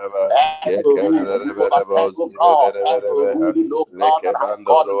bara bara bara Every rule yekebendere overturn, oh God, every ziberebeha ruling, oh God, that has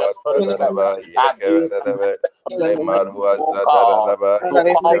caused lekebandoro the spirit azadaraba against the yekebendere movement of in the men, name of lemaru oh God, azadaraba to Father,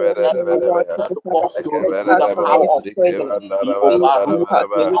 we cause pray that you may Lord yekebendere death, Jesus to Father cause to stoning protect through us the from power any of poison, be any overruled evil heart,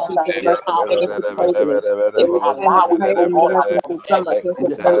 right any now black by the blood, power of any the Holy Ghost. poison, It any kind of allow it, oh poison God, that upon will come earth. against It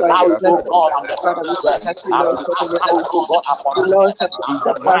us is and by allowed, your oh blood. God, on the Father, we pray spirit that you Lord to God attack, deliver us. oh God, You upon the Lord earth. have In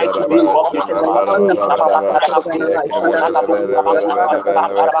the Father, mighty we name pray of that Jesus. the ones that are affected by our life, Father, we pray Lord Father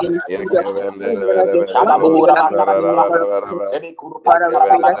God, in Jesus' name, whether they struggle or even affected in any part of the church. Father, we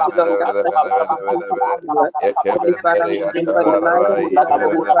pray that you Lord God bless them, continue to deliver us. Heavenly Father, may you deliver the life, may you deliver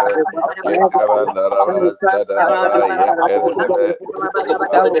Heavenly Father, oh God, from everything. Every black cloud, Heavenly Father, oh God,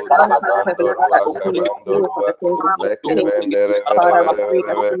 that will come, Heavenly Father, to pull us through from the things of the enemy. Father, we pray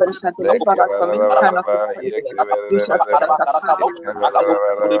that you Lord shall deliver us from any kind of poison. We shall stand as a power.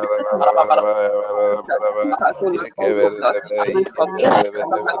 Away from any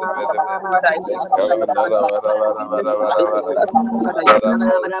kind of evil. Father, I pray that you Lord shall deliver us. Father, you shall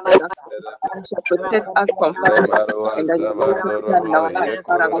protect us. You shall protect us from Father and that you will be done in our life.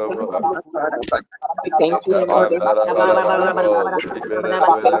 Father, we thank you, Lord, Father, but we thank you in all the Father, oh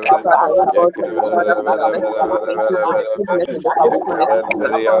God, Father, we bless you. We thank you for the goodness and the faithfulness of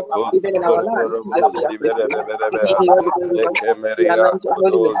you, God, even in our lives. Jesus, we are grateful. We give you all the glory, Lord. We anoint your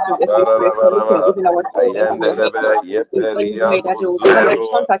holy name. Jesus, we pray for anything, even our children who may make it in any way that they will come in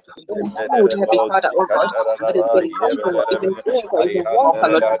contact with any food, Heavenly Father, oh God, that has been eaten or even drink or even water,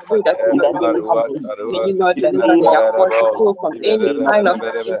 Lord, we pray that you, In Lord, the deliver name of them. Jesus. May you, Lord, In the deliver name of their body Jesus. soul from In the any name of kind of Jesus.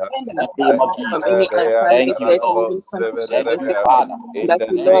 tenderness, In the name of from Jesus. any untimely Thank you, death or Lord. even confusion. Thank you, Father. In the Thank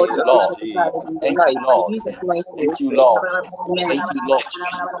name you, of Lord. Jesus. Thank you, Lord. Thank you, Lord. Thank you, Lord.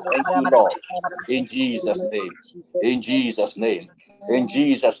 Thank you, Lord. In Jesus' name. In Jesus' name. In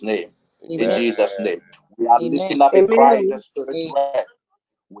Jesus' name. In Amen. Jesus' name. We are lifting up a cry in the spirit realm.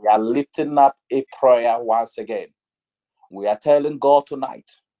 We are lifting up a prayer once again. We are telling God tonight,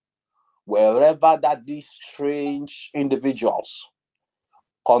 wherever that these strange individuals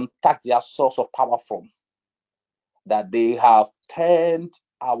contact their source of power from, that they have turned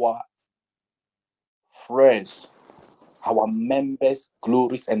our friends, our members'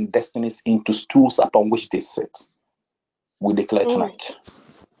 glories and destinies into stools upon which they sit. We declare tonight,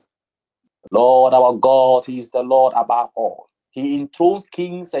 Lord our God, He is the Lord above all. He enthrones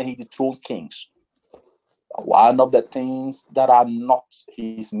kings and He dethrones kings. One of the things that are not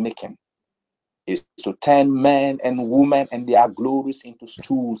His making is to turn men and women and their glories into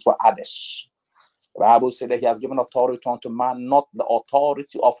stools for others. The Bible said that He has given authority unto man, not the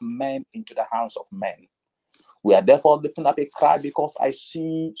authority of men into the hands of men. We are therefore lifting up a cry because I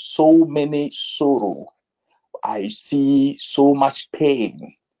see so many sorrow. I see so much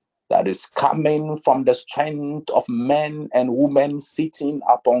pain that is coming from the strength of men and women sitting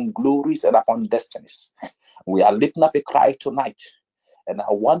upon glories and upon destinies. We are lifting up a cry tonight, and I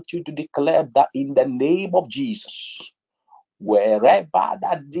want you to declare that in the name of Jesus, wherever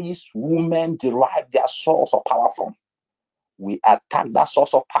that these women derive their source of power from, we attack that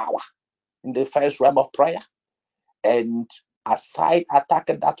source of power in the first realm of prayer. And aside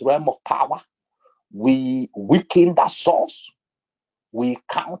attacking that realm of power, we weaken that source, we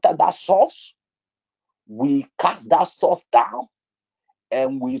counter that source, we cast that source down,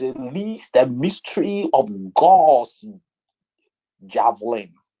 and we release the mystery of God's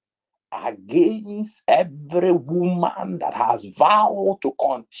javelin against every woman that has vowed to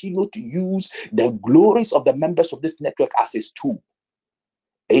continue to use the glories of the members of this network as a tool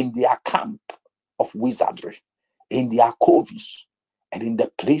in their camp of wizardry, in their coves, and in the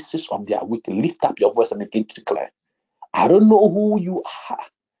places of their wicked. Lift up your voice and begin to declare. I don't know who you are,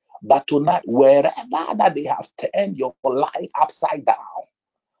 but tonight, wherever that they have turned your life upside down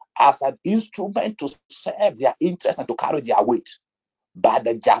as an instrument to serve their interest and to carry their weight, by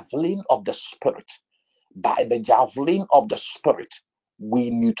the javelin of the Spirit, by the javelin of the Spirit, we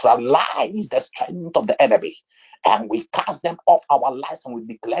neutralize the strength of the enemy and we cast them off our lives, and we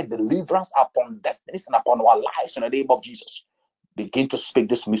declare deliverance upon destinies and upon our lives in the name of Jesus. Begin to speak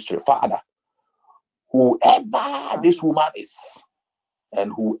this mystery, Father. Whoever this woman is,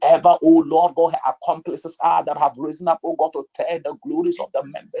 and whoever, oh Lord God, her accomplices are that have risen up, oh God, to tear the glories of the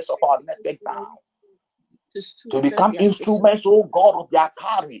members of our network down, to become instruments, oh God, of their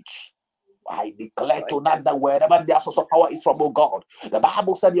courage. I declare tonight that wherever their source of power is from, oh God, the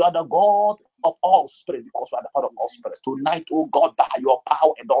Bible said you are the God of all spirits, because you are the God of all spirits. Tonight, oh God, by your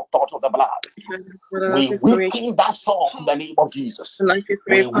power and the authority of the blood, we weaken that source in the name of Jesus. Tonight we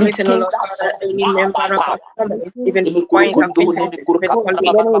pray, We committing, O weaken Lord that Father, source any now member by of our power. family, even wives, acquaintances, even In the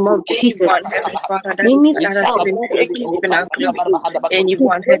colleagues, name of Jesus, anyone, Heavenly Father, any that has source, been any taken, even our colleagues, to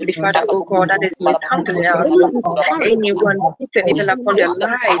anyone, take Heavenly Father, oh God, that is mishandling our any soul, encouragement, anyone sitting We even upon their take the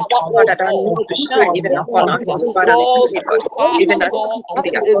lives, power, Father, oh that God, need to shine and even upon remove us, the Father, we source, pray, oh God, Father even as you God, of from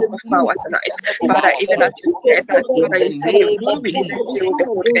the their source of enemy to power be tonight. defeated over Father, our even as lives. you said that, In Father, the you said your name of glory will Jesus. fill the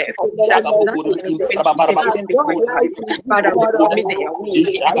whole earth, that Ishagabukuru nothing has been hidden even before the night. Father, we commit their ways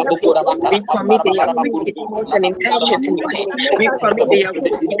into your hands. We commit their wicked thoughts and intentions in your hands. We commit their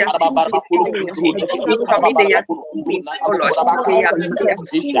wicked activities even in your hands. We commit their scheming, oh Lord, their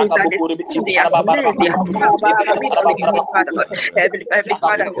schemes that they scheme, their plans, their plots. We commit all into your Father, Lord. Heavenly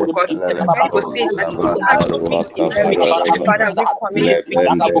Father, oh God, the Bible says that you search for me to know me. Father, we commit this meeting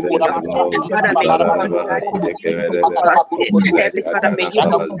into your hands. Father, may you consume it with consuming fire. Heavenly Father, may you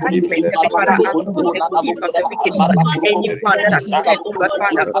put judgment, Heavenly Father, upon the feet of the wicked one. Anyone that has said, oh Lord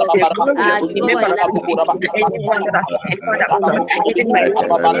Father, their glory as any member of this meeting, anyone that has said, Father, oh Lord, even my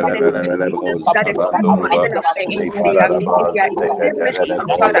name, even anything that is common, even after anything they are in their mention,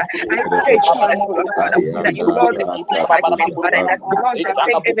 Father, I pray tonight, oh Lord Father, that you Lord will keep judgment, Father, and that you Lord shall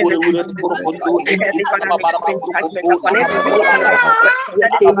take even responsibility, Lord. Heavenly Father, may you bring judgment upon every wicked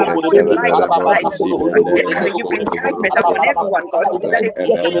that is part of their life, that is Jesus. May you bring judgment upon everyone, God, that is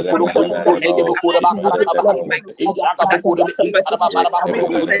sitting upon your throne and in my God, we commit the nation of human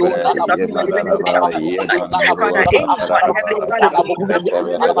even into your hands tonight. Father, anyone, Heavenly Father, that continues to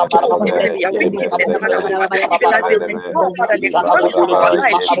hold even their wickedness, Father, oh Lord, even as they withdraw, Father, they run from our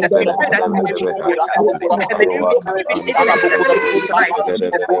lives, Jesus. We pray that you may take full charge. And may we come even into the meeting tonight,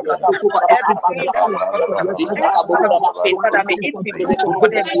 Jesus, oh Lord, for every breakthrough, oh Lord, for every part of pain, Father, may it be removed for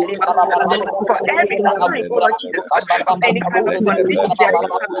them in the name of Jesus. for every sign, oh Lord Jesus Christ, of any kind of condition, any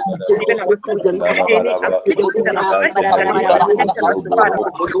kind of even our soul, any activity that our flesh is telling us against us, oh Father, we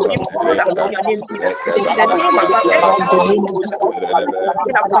call upon your name, Jesus. In the name above every other name, Jesus, we call you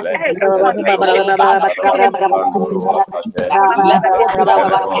in our head above any name, above any name,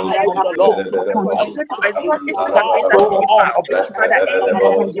 to exalt this something that we bow. Father,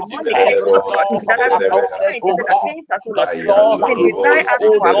 any demonic thing, oh Lord, that has been assigned even against us, oh Lord, to even deny us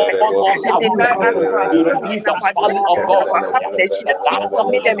of our blessings, to deny us of our glory and our lifting, of our happiness, Jesus. We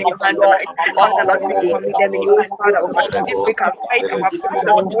commit them in your hands tonight. Father, Lord, we commit them in your hands, Father, Lord. If we can fight our battles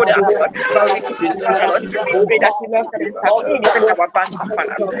and hold us, Lord, but we can't, Father, Lord. We pray that you, Lord, can intervene even in our battles,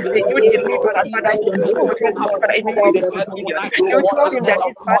 Father. May you deliver us, Father. You told Jesus, Father, even in the book of Gideon, you told him that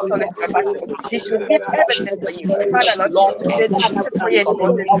this battle is your battle. He should leave everything for you. Father, Lord, he said he didn't pray and he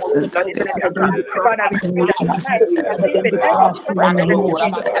wasn't listening, Lord, even in the camp. Father, we pray that tonight, David, everything that the enemy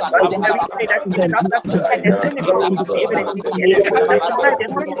came to them, Lord, that we pray that even after tonight, there's going to be a victory even in Gideon. After tonight,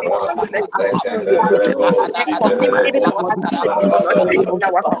 there's going to be fruitfulness in Gideon, oh Lord Jesus. We commit even our activities, oh Lord, in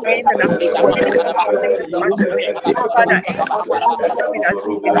our friends and our people, even before them in the month of May. Father, anyone coming as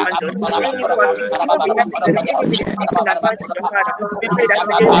wicked handle, anyone coming behind the enemy is taking advantage of, Father, we pray that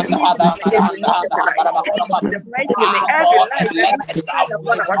may they release it, may they release it tonight. In Jesus' mighty name, may every life that has been signed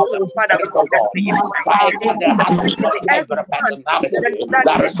upon our soul, Father, we set them free even tonight. In Jesus' mighty name, may every plan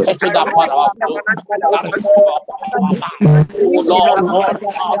that is done against us arise in our life, Father, oh Lord.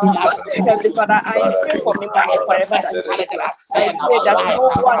 Heavenly Father, I pray for me now and forever that you will do. I pray that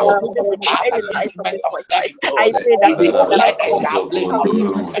no one will be able to take any life from this point. I pray that in the mighty name of Jesus, how we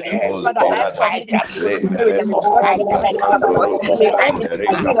Father, I commit this to your spirit and your blood in your hands, Father Lord. May any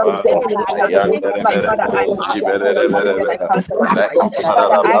scheme of the enemy against life, Father, I bind it, oh Lord Jesus, and I cancel it tonight.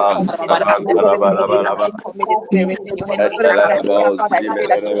 Father, I commit this spirit in your hands. I commit this spirit in your hands. Even as I pray, Father, I pray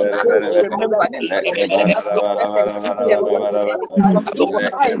that you will begin to remember them, Lord. Remember them and see them, Lord. Any kind of evil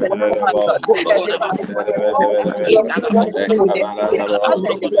eyes and hands, oh Lord. Heavenly Father, may they fall to shame. May they be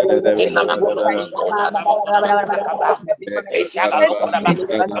disheartened in the name of Jesus. I pray that you will come to them, Lord. Every evil agenda. In Jesus' mighty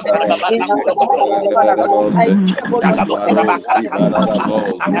name, Father, Lord, I pray, oh Lord, Jesus, that may every plan of the enemy against me destroy. Father, even as the victory, Father, is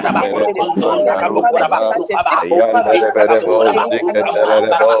certain. May you deliver us, Father. May you, Father, deliver us from any kind of evil agenda in our life,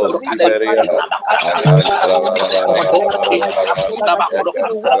 oh Lord, that is being worked against us right now. Father,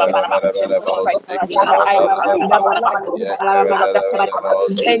 I pray that tonight may you stand in the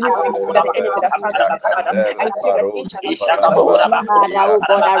place, Lord. Any victory that the enemy has had for me,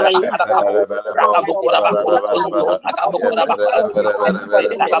 Father, I pray that it shall not stand, Lord. May you Father, oh deliver God, us, Lord. arise. Oh Lord, any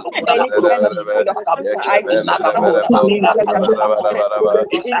kind of accident, any kind of spirit of cancer, I command it to be rendered powerless.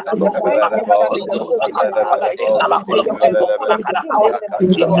 In Jesus' mighty name, Father, may your will be done in our lives. May your will be seen even in our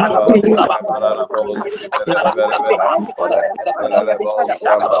lives. May you, Father, Lord, be praised even in our lives. May every evil plan,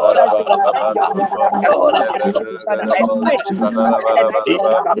 Heavenly Father, oh Lord, that has been designed against us, that has been planned against us, Father, I pray that you scatter them by the thunder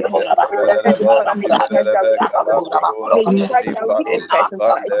of your heaven. Heavenly Father, may you render it powerless. May you strike down wicked persons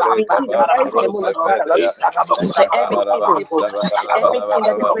tonight. In Jesus' mighty name, O Lord, Father, Lord. May every evil, anything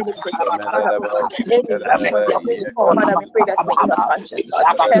that is going to protect, Father, oh Lord, any weapon that is going to come, Father, we pray that may it not function.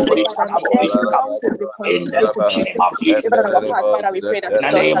 Heavenly Father, may every mountain be continue to be even on our path, Father, we pray that you,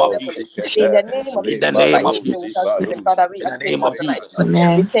 Lord, shall level it. In the name of Jesus Christ, we pray with thanksgiving, Father, we are grateful tonight, Lord.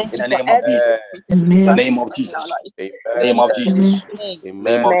 We thank you for every piece you are doing in our life. In Jesus' name,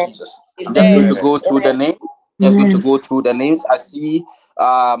 Amen. I'm just going to amen, go through the names. Just going to go through the names. I see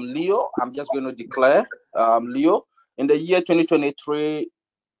Leo. I'm just going to declare Leo in the year 2023.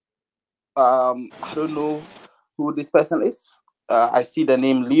 I don't know who this person is. I see the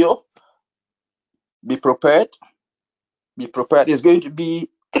name Leo. Be prepared. Be prepared. It's going to be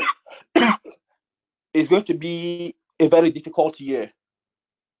a very difficult year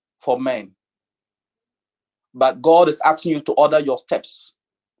for men. But God is asking you to order your steps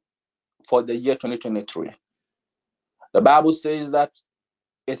for the year 2023. The Bible says that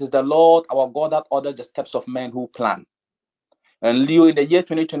it is the Lord our God that orders the steps of men who plan. And Leo, in the year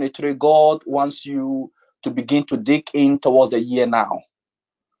 2023, God wants you to begin to dig in towards the year now.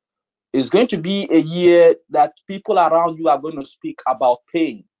 It's going to be a year that people around you are going to speak about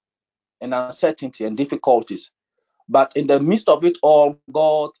pain and uncertainty and difficulties. But in the midst of it all,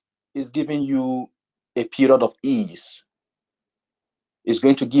 God is giving you a period of ease. It's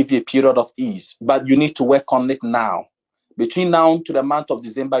going to give you a period of ease, but you need to work on it now. Between now to the month of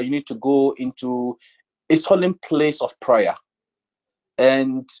December, you need to go into a solemn place of prayer.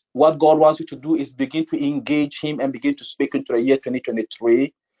 And what God wants you to do is begin to engage Him and begin to speak into the year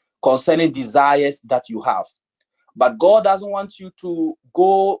 2023 concerning desires that you have. But God doesn't want you to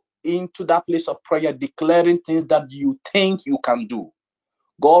go into that place of prayer declaring things that you think you can do.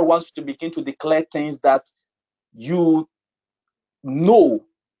 God wants you to begin to declare things that you know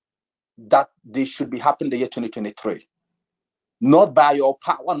that they should be happening the year 2023. Not by your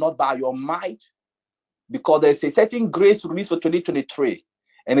power, not by your might, because there's a certain grace released for 2023,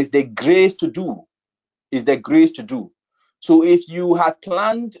 and it's the grace to do. It's the grace to do. So if you had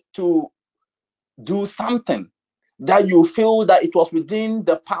planned to do something that you feel that it was within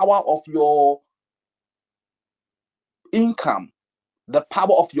the power of your income, the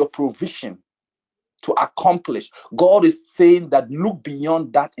power of your provision to accomplish, God is saying that look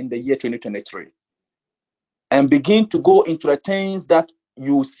beyond that in the year 2023 and begin to go into the things that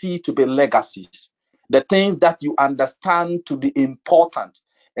you see to be legacies, the things that you understand to be important,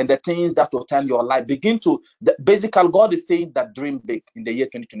 and the things that will turn your life. Basically, God is saying that dream big in the year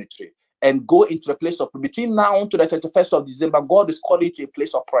 2023 and go into a place of, between now to the 31st of December, God is calling you to a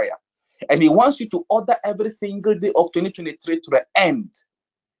place of prayer. And He wants you to order every single day of 2023 to the end.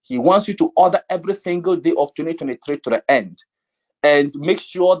 He wants you to order every single day of 2023 to the end. And make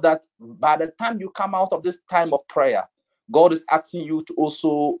sure that by the time you come out of this time of prayer, God is asking you to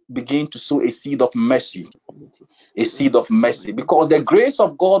also begin to sow a seed of mercy. A seed of mercy. Because the grace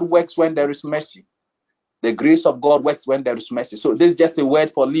of God works when there is mercy. The grace of God works when there is mercy. So this is just a word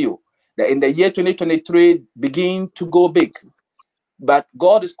for Leo. That in the year 2023, begin to go big. But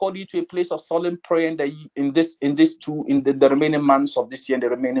God is calling you to a place of solemn prayer in the remaining months of this year and the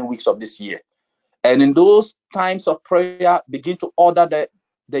remaining weeks of this year. And in those times of prayer, begin to order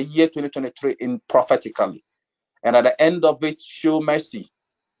the year 2023 in prophetically. And at the end of it, show mercy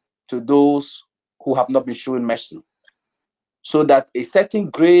to those who have not been showing mercy. So that a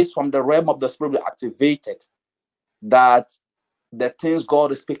certain grace from the realm of the Spirit will be activated, that the things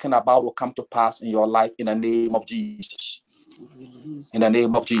God is speaking about will come to pass in your life in the name of Jesus. In the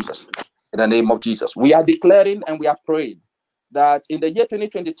name of Jesus. In the name of Jesus. We are declaring and we are praying that in the year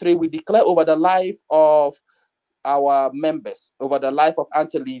 2023, we declare over the life of our members, over the life of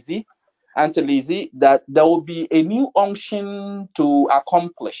Auntie Lizzie, that there will be a new unction to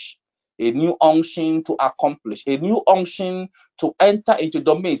accomplish, a new unction to accomplish, a new unction to enter into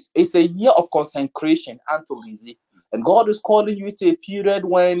domains. It's a year of consecration, Auntie Lizzie. And God is calling you to a period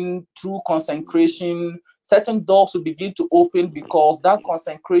when, through consecration, certain doors will begin to open, because that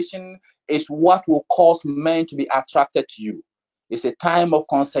consecration is what will cause men to be attracted to you. It's a time of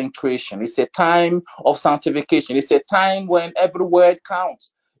concentration. It's a time of sanctification. It's a time when every word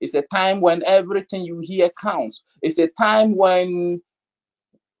counts. It's a time when everything you hear counts. It's a time when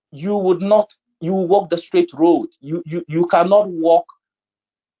you walk the straight road. You cannot walk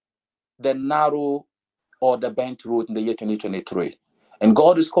the narrow or the bent road in the year 2023. And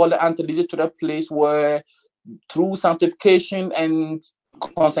God is calling Auntie Lizzie to that place where, through sanctification and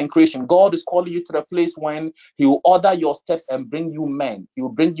consecration, God is calling you to the place when He will order your steps and bring you men. He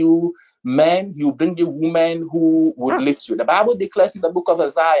will bring you men, He will bring you women who would lift you. The Bible declares in the book of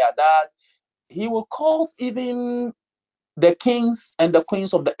Isaiah that He will cause even the kings and the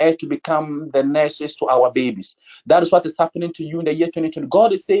queens of the earth to become the nurses to our babies. That is what is happening to you in the year 2020.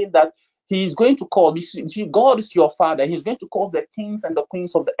 God is saying that He's going to call, God is your father. He's going to cause the kings and the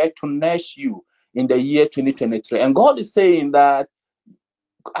queens of the earth to nurse you in the year 2023. And God is saying that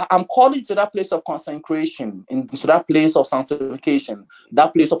I'm calling you to that place of consecration, into that place of sanctification,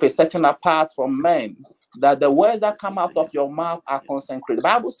 that place of a setting apart from men, that the words that come out of your mouth are consecrated. The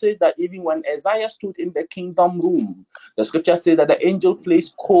Bible says that even when Isaiah stood in the kingdom room, the scripture says that the angel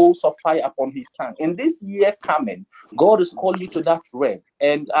placed coals of fire upon his tongue. In this year coming, God is calling you to that realm.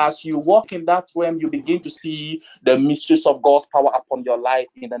 And as you walk in that realm, you begin to see the mysteries of God's power upon your life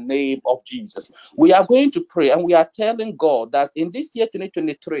in the name of Jesus. We are going to pray and we are telling God that in this year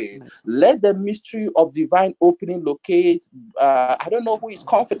 2023, let the mystery of divine opening locate. I don't know who is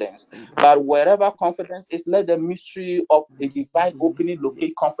confidence, but wherever confidence is, let the mystery of a divine opening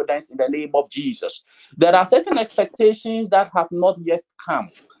locate confidence in the name of Jesus. There are certain expectations that have not yet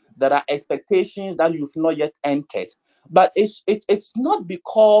come. There are expectations that you've not yet entered. But it's not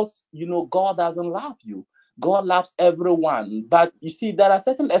because God doesn't love you. God loves everyone. But you see, there are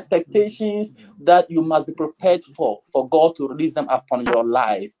certain expectations that you must be prepared for God to release them upon your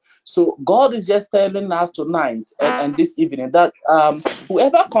life. So God is just telling us tonight and this evening that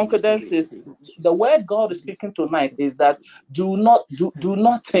whoever confidence is, the word God is speaking tonight is that do not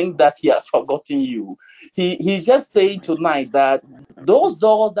think that He has forgotten you. He's just saying tonight that those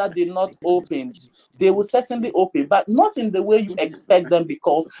doors that did not open, they will certainly open, but not in the way you expect them,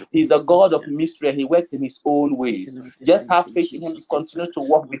 because He's a God of mystery. He works in His own ways. Just have faith in Him. Continue to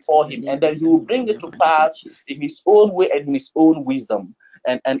walk before Him, and then He will bring it to pass in His own way and in His own wisdom.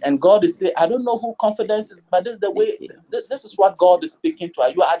 And God is saying, I don't know who confidence is, but this is the way. This is what God is speaking to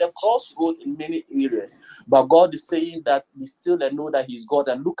us. You are at the crossroads in many areas, but God is saying that be still and know that He's God,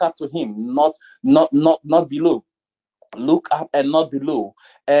 and look up to Him, not below. Look up and not below,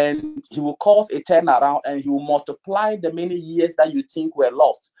 and He will cause a turnaround, and He will multiply the many years that you think were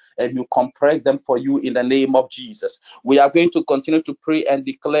lost, and He'll compress them for you in the name of Jesus. We are going to continue to pray and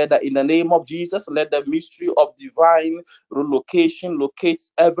declare that in the name of Jesus, let the mystery of divine relocation locate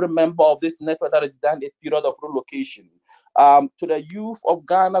every member of this network that is done a period of relocation. To the youth of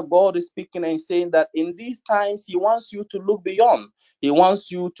Ghana, God is speaking and saying that in these times, He wants you to look beyond. He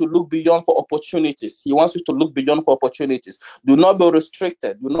wants you to look beyond for opportunities. He wants you to look beyond for opportunities. Do not be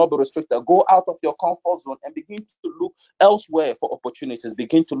restricted. Do not be restricted. Go out of your comfort zone and begin to look elsewhere for opportunities.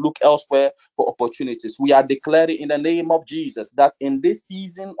 Begin to look elsewhere for opportunities. We are declaring in the name of Jesus that in this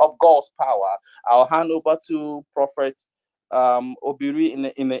season of God's power, I'll hand over to Prophet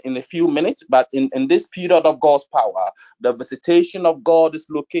Obiri in a few minutes, but in this period of God's power, the visitation of God is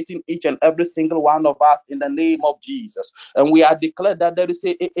locating each and every single one of us in the name of Jesus. And we are declared that there is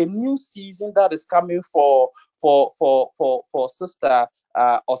a new season that is coming for Sister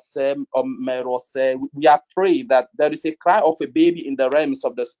Osem or Merose. We are praying that there is a cry of a baby in the realms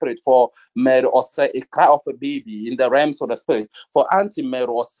of the spirit for Merose, a cry of a baby in the realms of the spirit for Auntie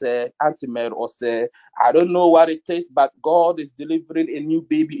Merose. I don't know what it is, but God is delivering a new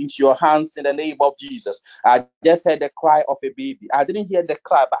baby into your hands in the name of Jesus. I just heard the cry of a baby. I didn't hear the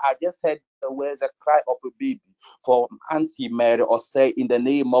cry, but I just heard the words, a cry of a baby for Auntie Mary or say in the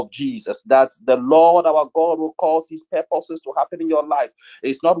name of Jesus that the Lord our God will cause His purposes to happen in your life.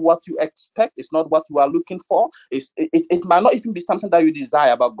 It's not what you expect. It's not what you are looking for. It might not even be something that you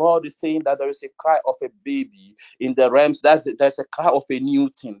desire, but God is saying that there is a cry of a baby in the realms. There's a cry of a new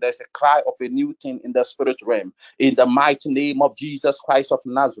thing. There's a cry of a new thing in the spirit realm. In the mighty name of Jesus Christ of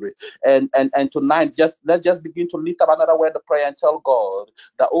Nazareth. And tonight, let's just begin to lift up another word of prayer and tell God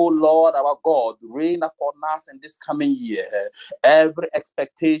that, oh Lord, our God, reign upon us in this coming year. Every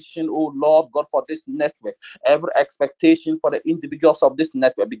expectation, oh Lord God, for this network, every expectation for the individuals of this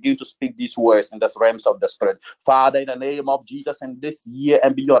network, begin to speak these words in the realms of the Spirit. Father, in the name of Jesus, in this year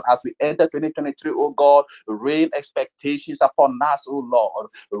and beyond, as we enter 2023, oh God, rain expectations upon us, oh Lord.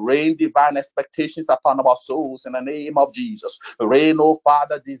 Rain divine expectations upon our souls in the name of Jesus. Rain, oh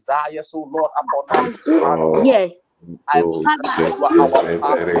Father, desires, oh Lord, upon us this month, oh Yes. Lord. Bible says that you are our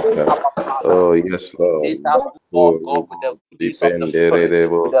Father, Oh, yes, Lord. Hit us, Lord God, with the goodness of the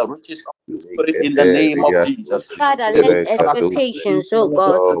Spirit, with the riches of the Spirit in the name of Jesus. Father, let expectations, oh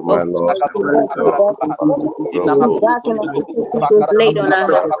God, Oh, my of Lord, my oh God. God, desires and expectations we've laid on our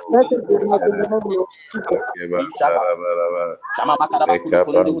hearts. Let it be met in the name of Jesus. Let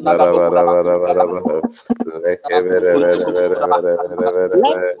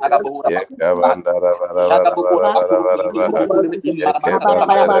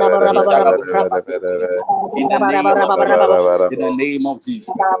In the name of Jesus. In the name of Jesus.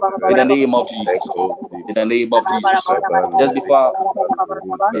 In the name of Jesus. In the name of Jesus. Just before,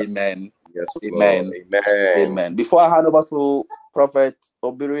 amen. Yes, Lord. Amen. Amen. Amen. Before I hand over to Prophet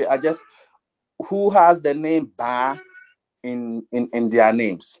Obiri, who has the name Ba in their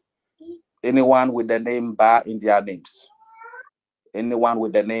names? Anyone with the name Ba in their names? Anyone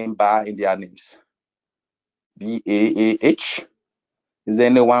with the name Ba in their names? Baah. Is there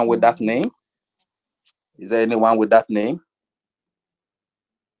anyone with that name? Is there anyone with that name?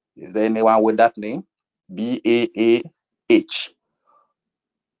 Is there anyone with that name? Baah.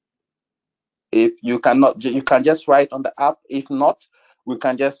 If you cannot, you can just write on the app. If not,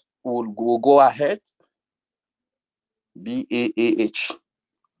 we'll go ahead. Baah.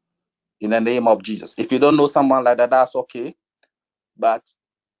 In the name of Jesus. If you don't know someone like that, that's okay. But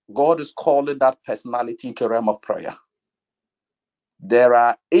God is calling that personality into the realm of prayer. There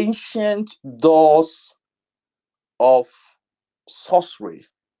are ancient doors of sorcery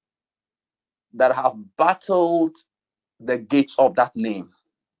that have battled the gates of that name.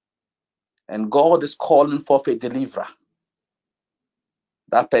 And God is calling forth a deliverer.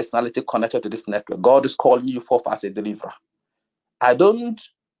 That personality connected to this network. God is calling you forth as a deliverer. I don't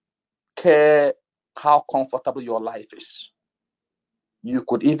care how comfortable your life is. You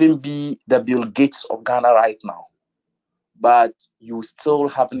could even be the Bill Gates of Ghana right now, but you still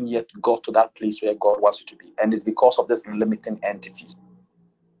haven't yet got to that place where God wants you to be. And it's because of this limiting entity.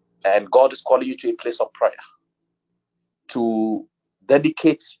 And God is calling you to a place of prayer to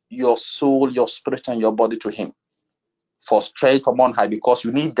dedicate your soul, your spirit, and your body to Him for strength from on high, because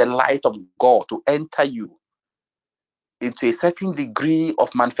you need the light of God to enter you into a certain degree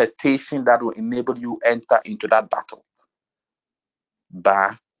of manifestation that will enable you enter into that battle.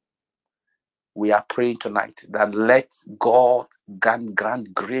 But we are praying tonight that let God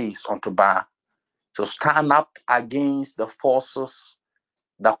grant grace unto Ba to stand up against the forces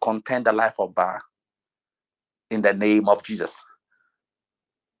that contend the life of Ba in the name of Jesus.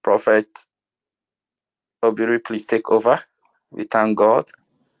 Prophet Obiri, please take over. We thank God.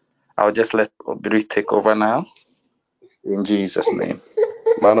 I'll just let Obiri take over now. In Jesus' name.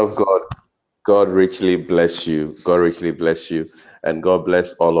 Man of God, God richly bless you. God richly bless you. And God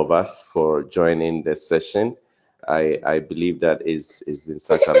bless all of us for joining the session. I believe that it's been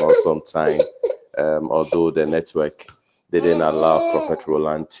such an awesome time. Although the network didn't allow Prophet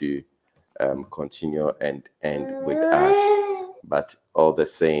Roland to continue and end with us. But all the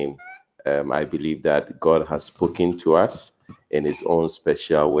same, I believe that God has spoken to us in his own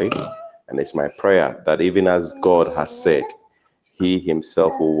special way. And it's my prayer that even as God has said, he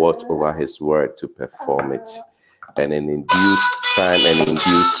himself will watch over his word to perform it. And in due time and in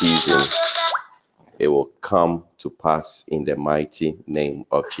due season, it will come to pass in the mighty name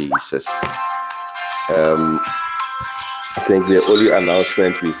of Jesus. I think the only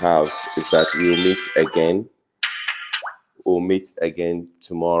announcement we have is that we'll meet again. We'll meet again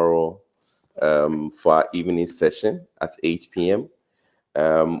tomorrow for our evening session at 8 p.m.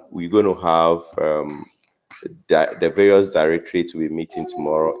 We're going to have the various directorates will be meeting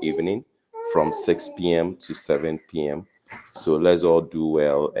tomorrow evening from 6 p.m. to 7 p.m. So let's all do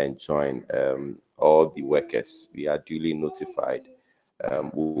well and join all the workers. We are duly notified.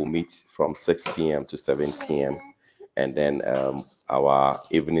 We'll meet from 6 p.m. to 7 p.m. And then our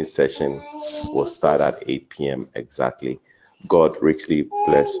evening session will start at 8 p.m. exactly. God richly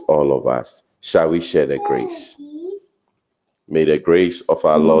bless all of us. Shall we share the grace? May the grace of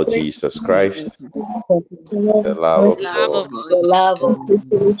our Lord Jesus Christ, the love of Love God, of God, The love of the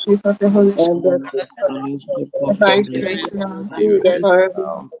fellowship of the Holy and the Spirit, Fellowship of the abide Holy with us now be with freedom us and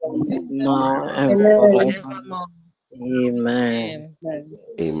now. Spirit, now and forevermore. forever. Amen. Amen.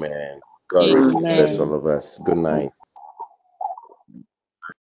 Amen. God richly bless Amen. all of us. Good night.